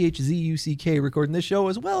 twitch.tv/CHZUCK, recording this show,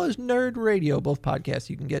 as well as Nerd Radio, both podcasts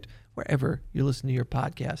you can get wherever you listen to your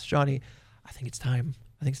podcast. Shawnee, I think it's time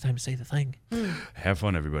to say the thing. Have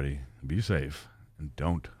fun, everybody. Be safe. And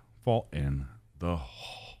don't fall in the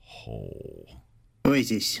hole. Who is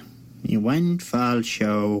this? The One Fall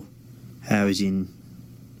Show housing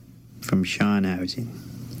from Seanhausen.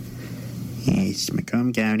 Yes,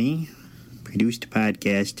 Macomb County produced a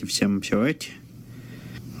podcast of some sort.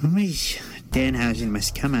 Always, Danhausen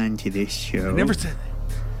must come on to this show. I never said that.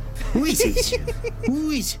 Who is this?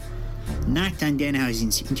 Who is knocked on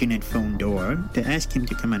Danhausen's internet phone door to ask him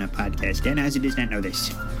to come on a podcast? Danhausen does not know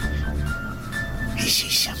this.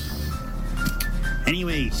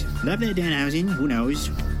 Anyways, love that Danhausen. Who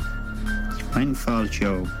knows? One Fall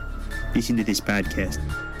Show. Listen to this podcast.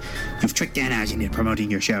 You've tricked Danhausen into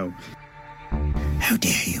promoting your show. How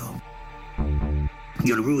dare you?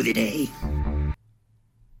 You'll rue the day.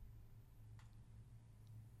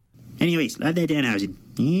 Anyways, love that Danhausen.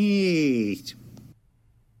 Yes.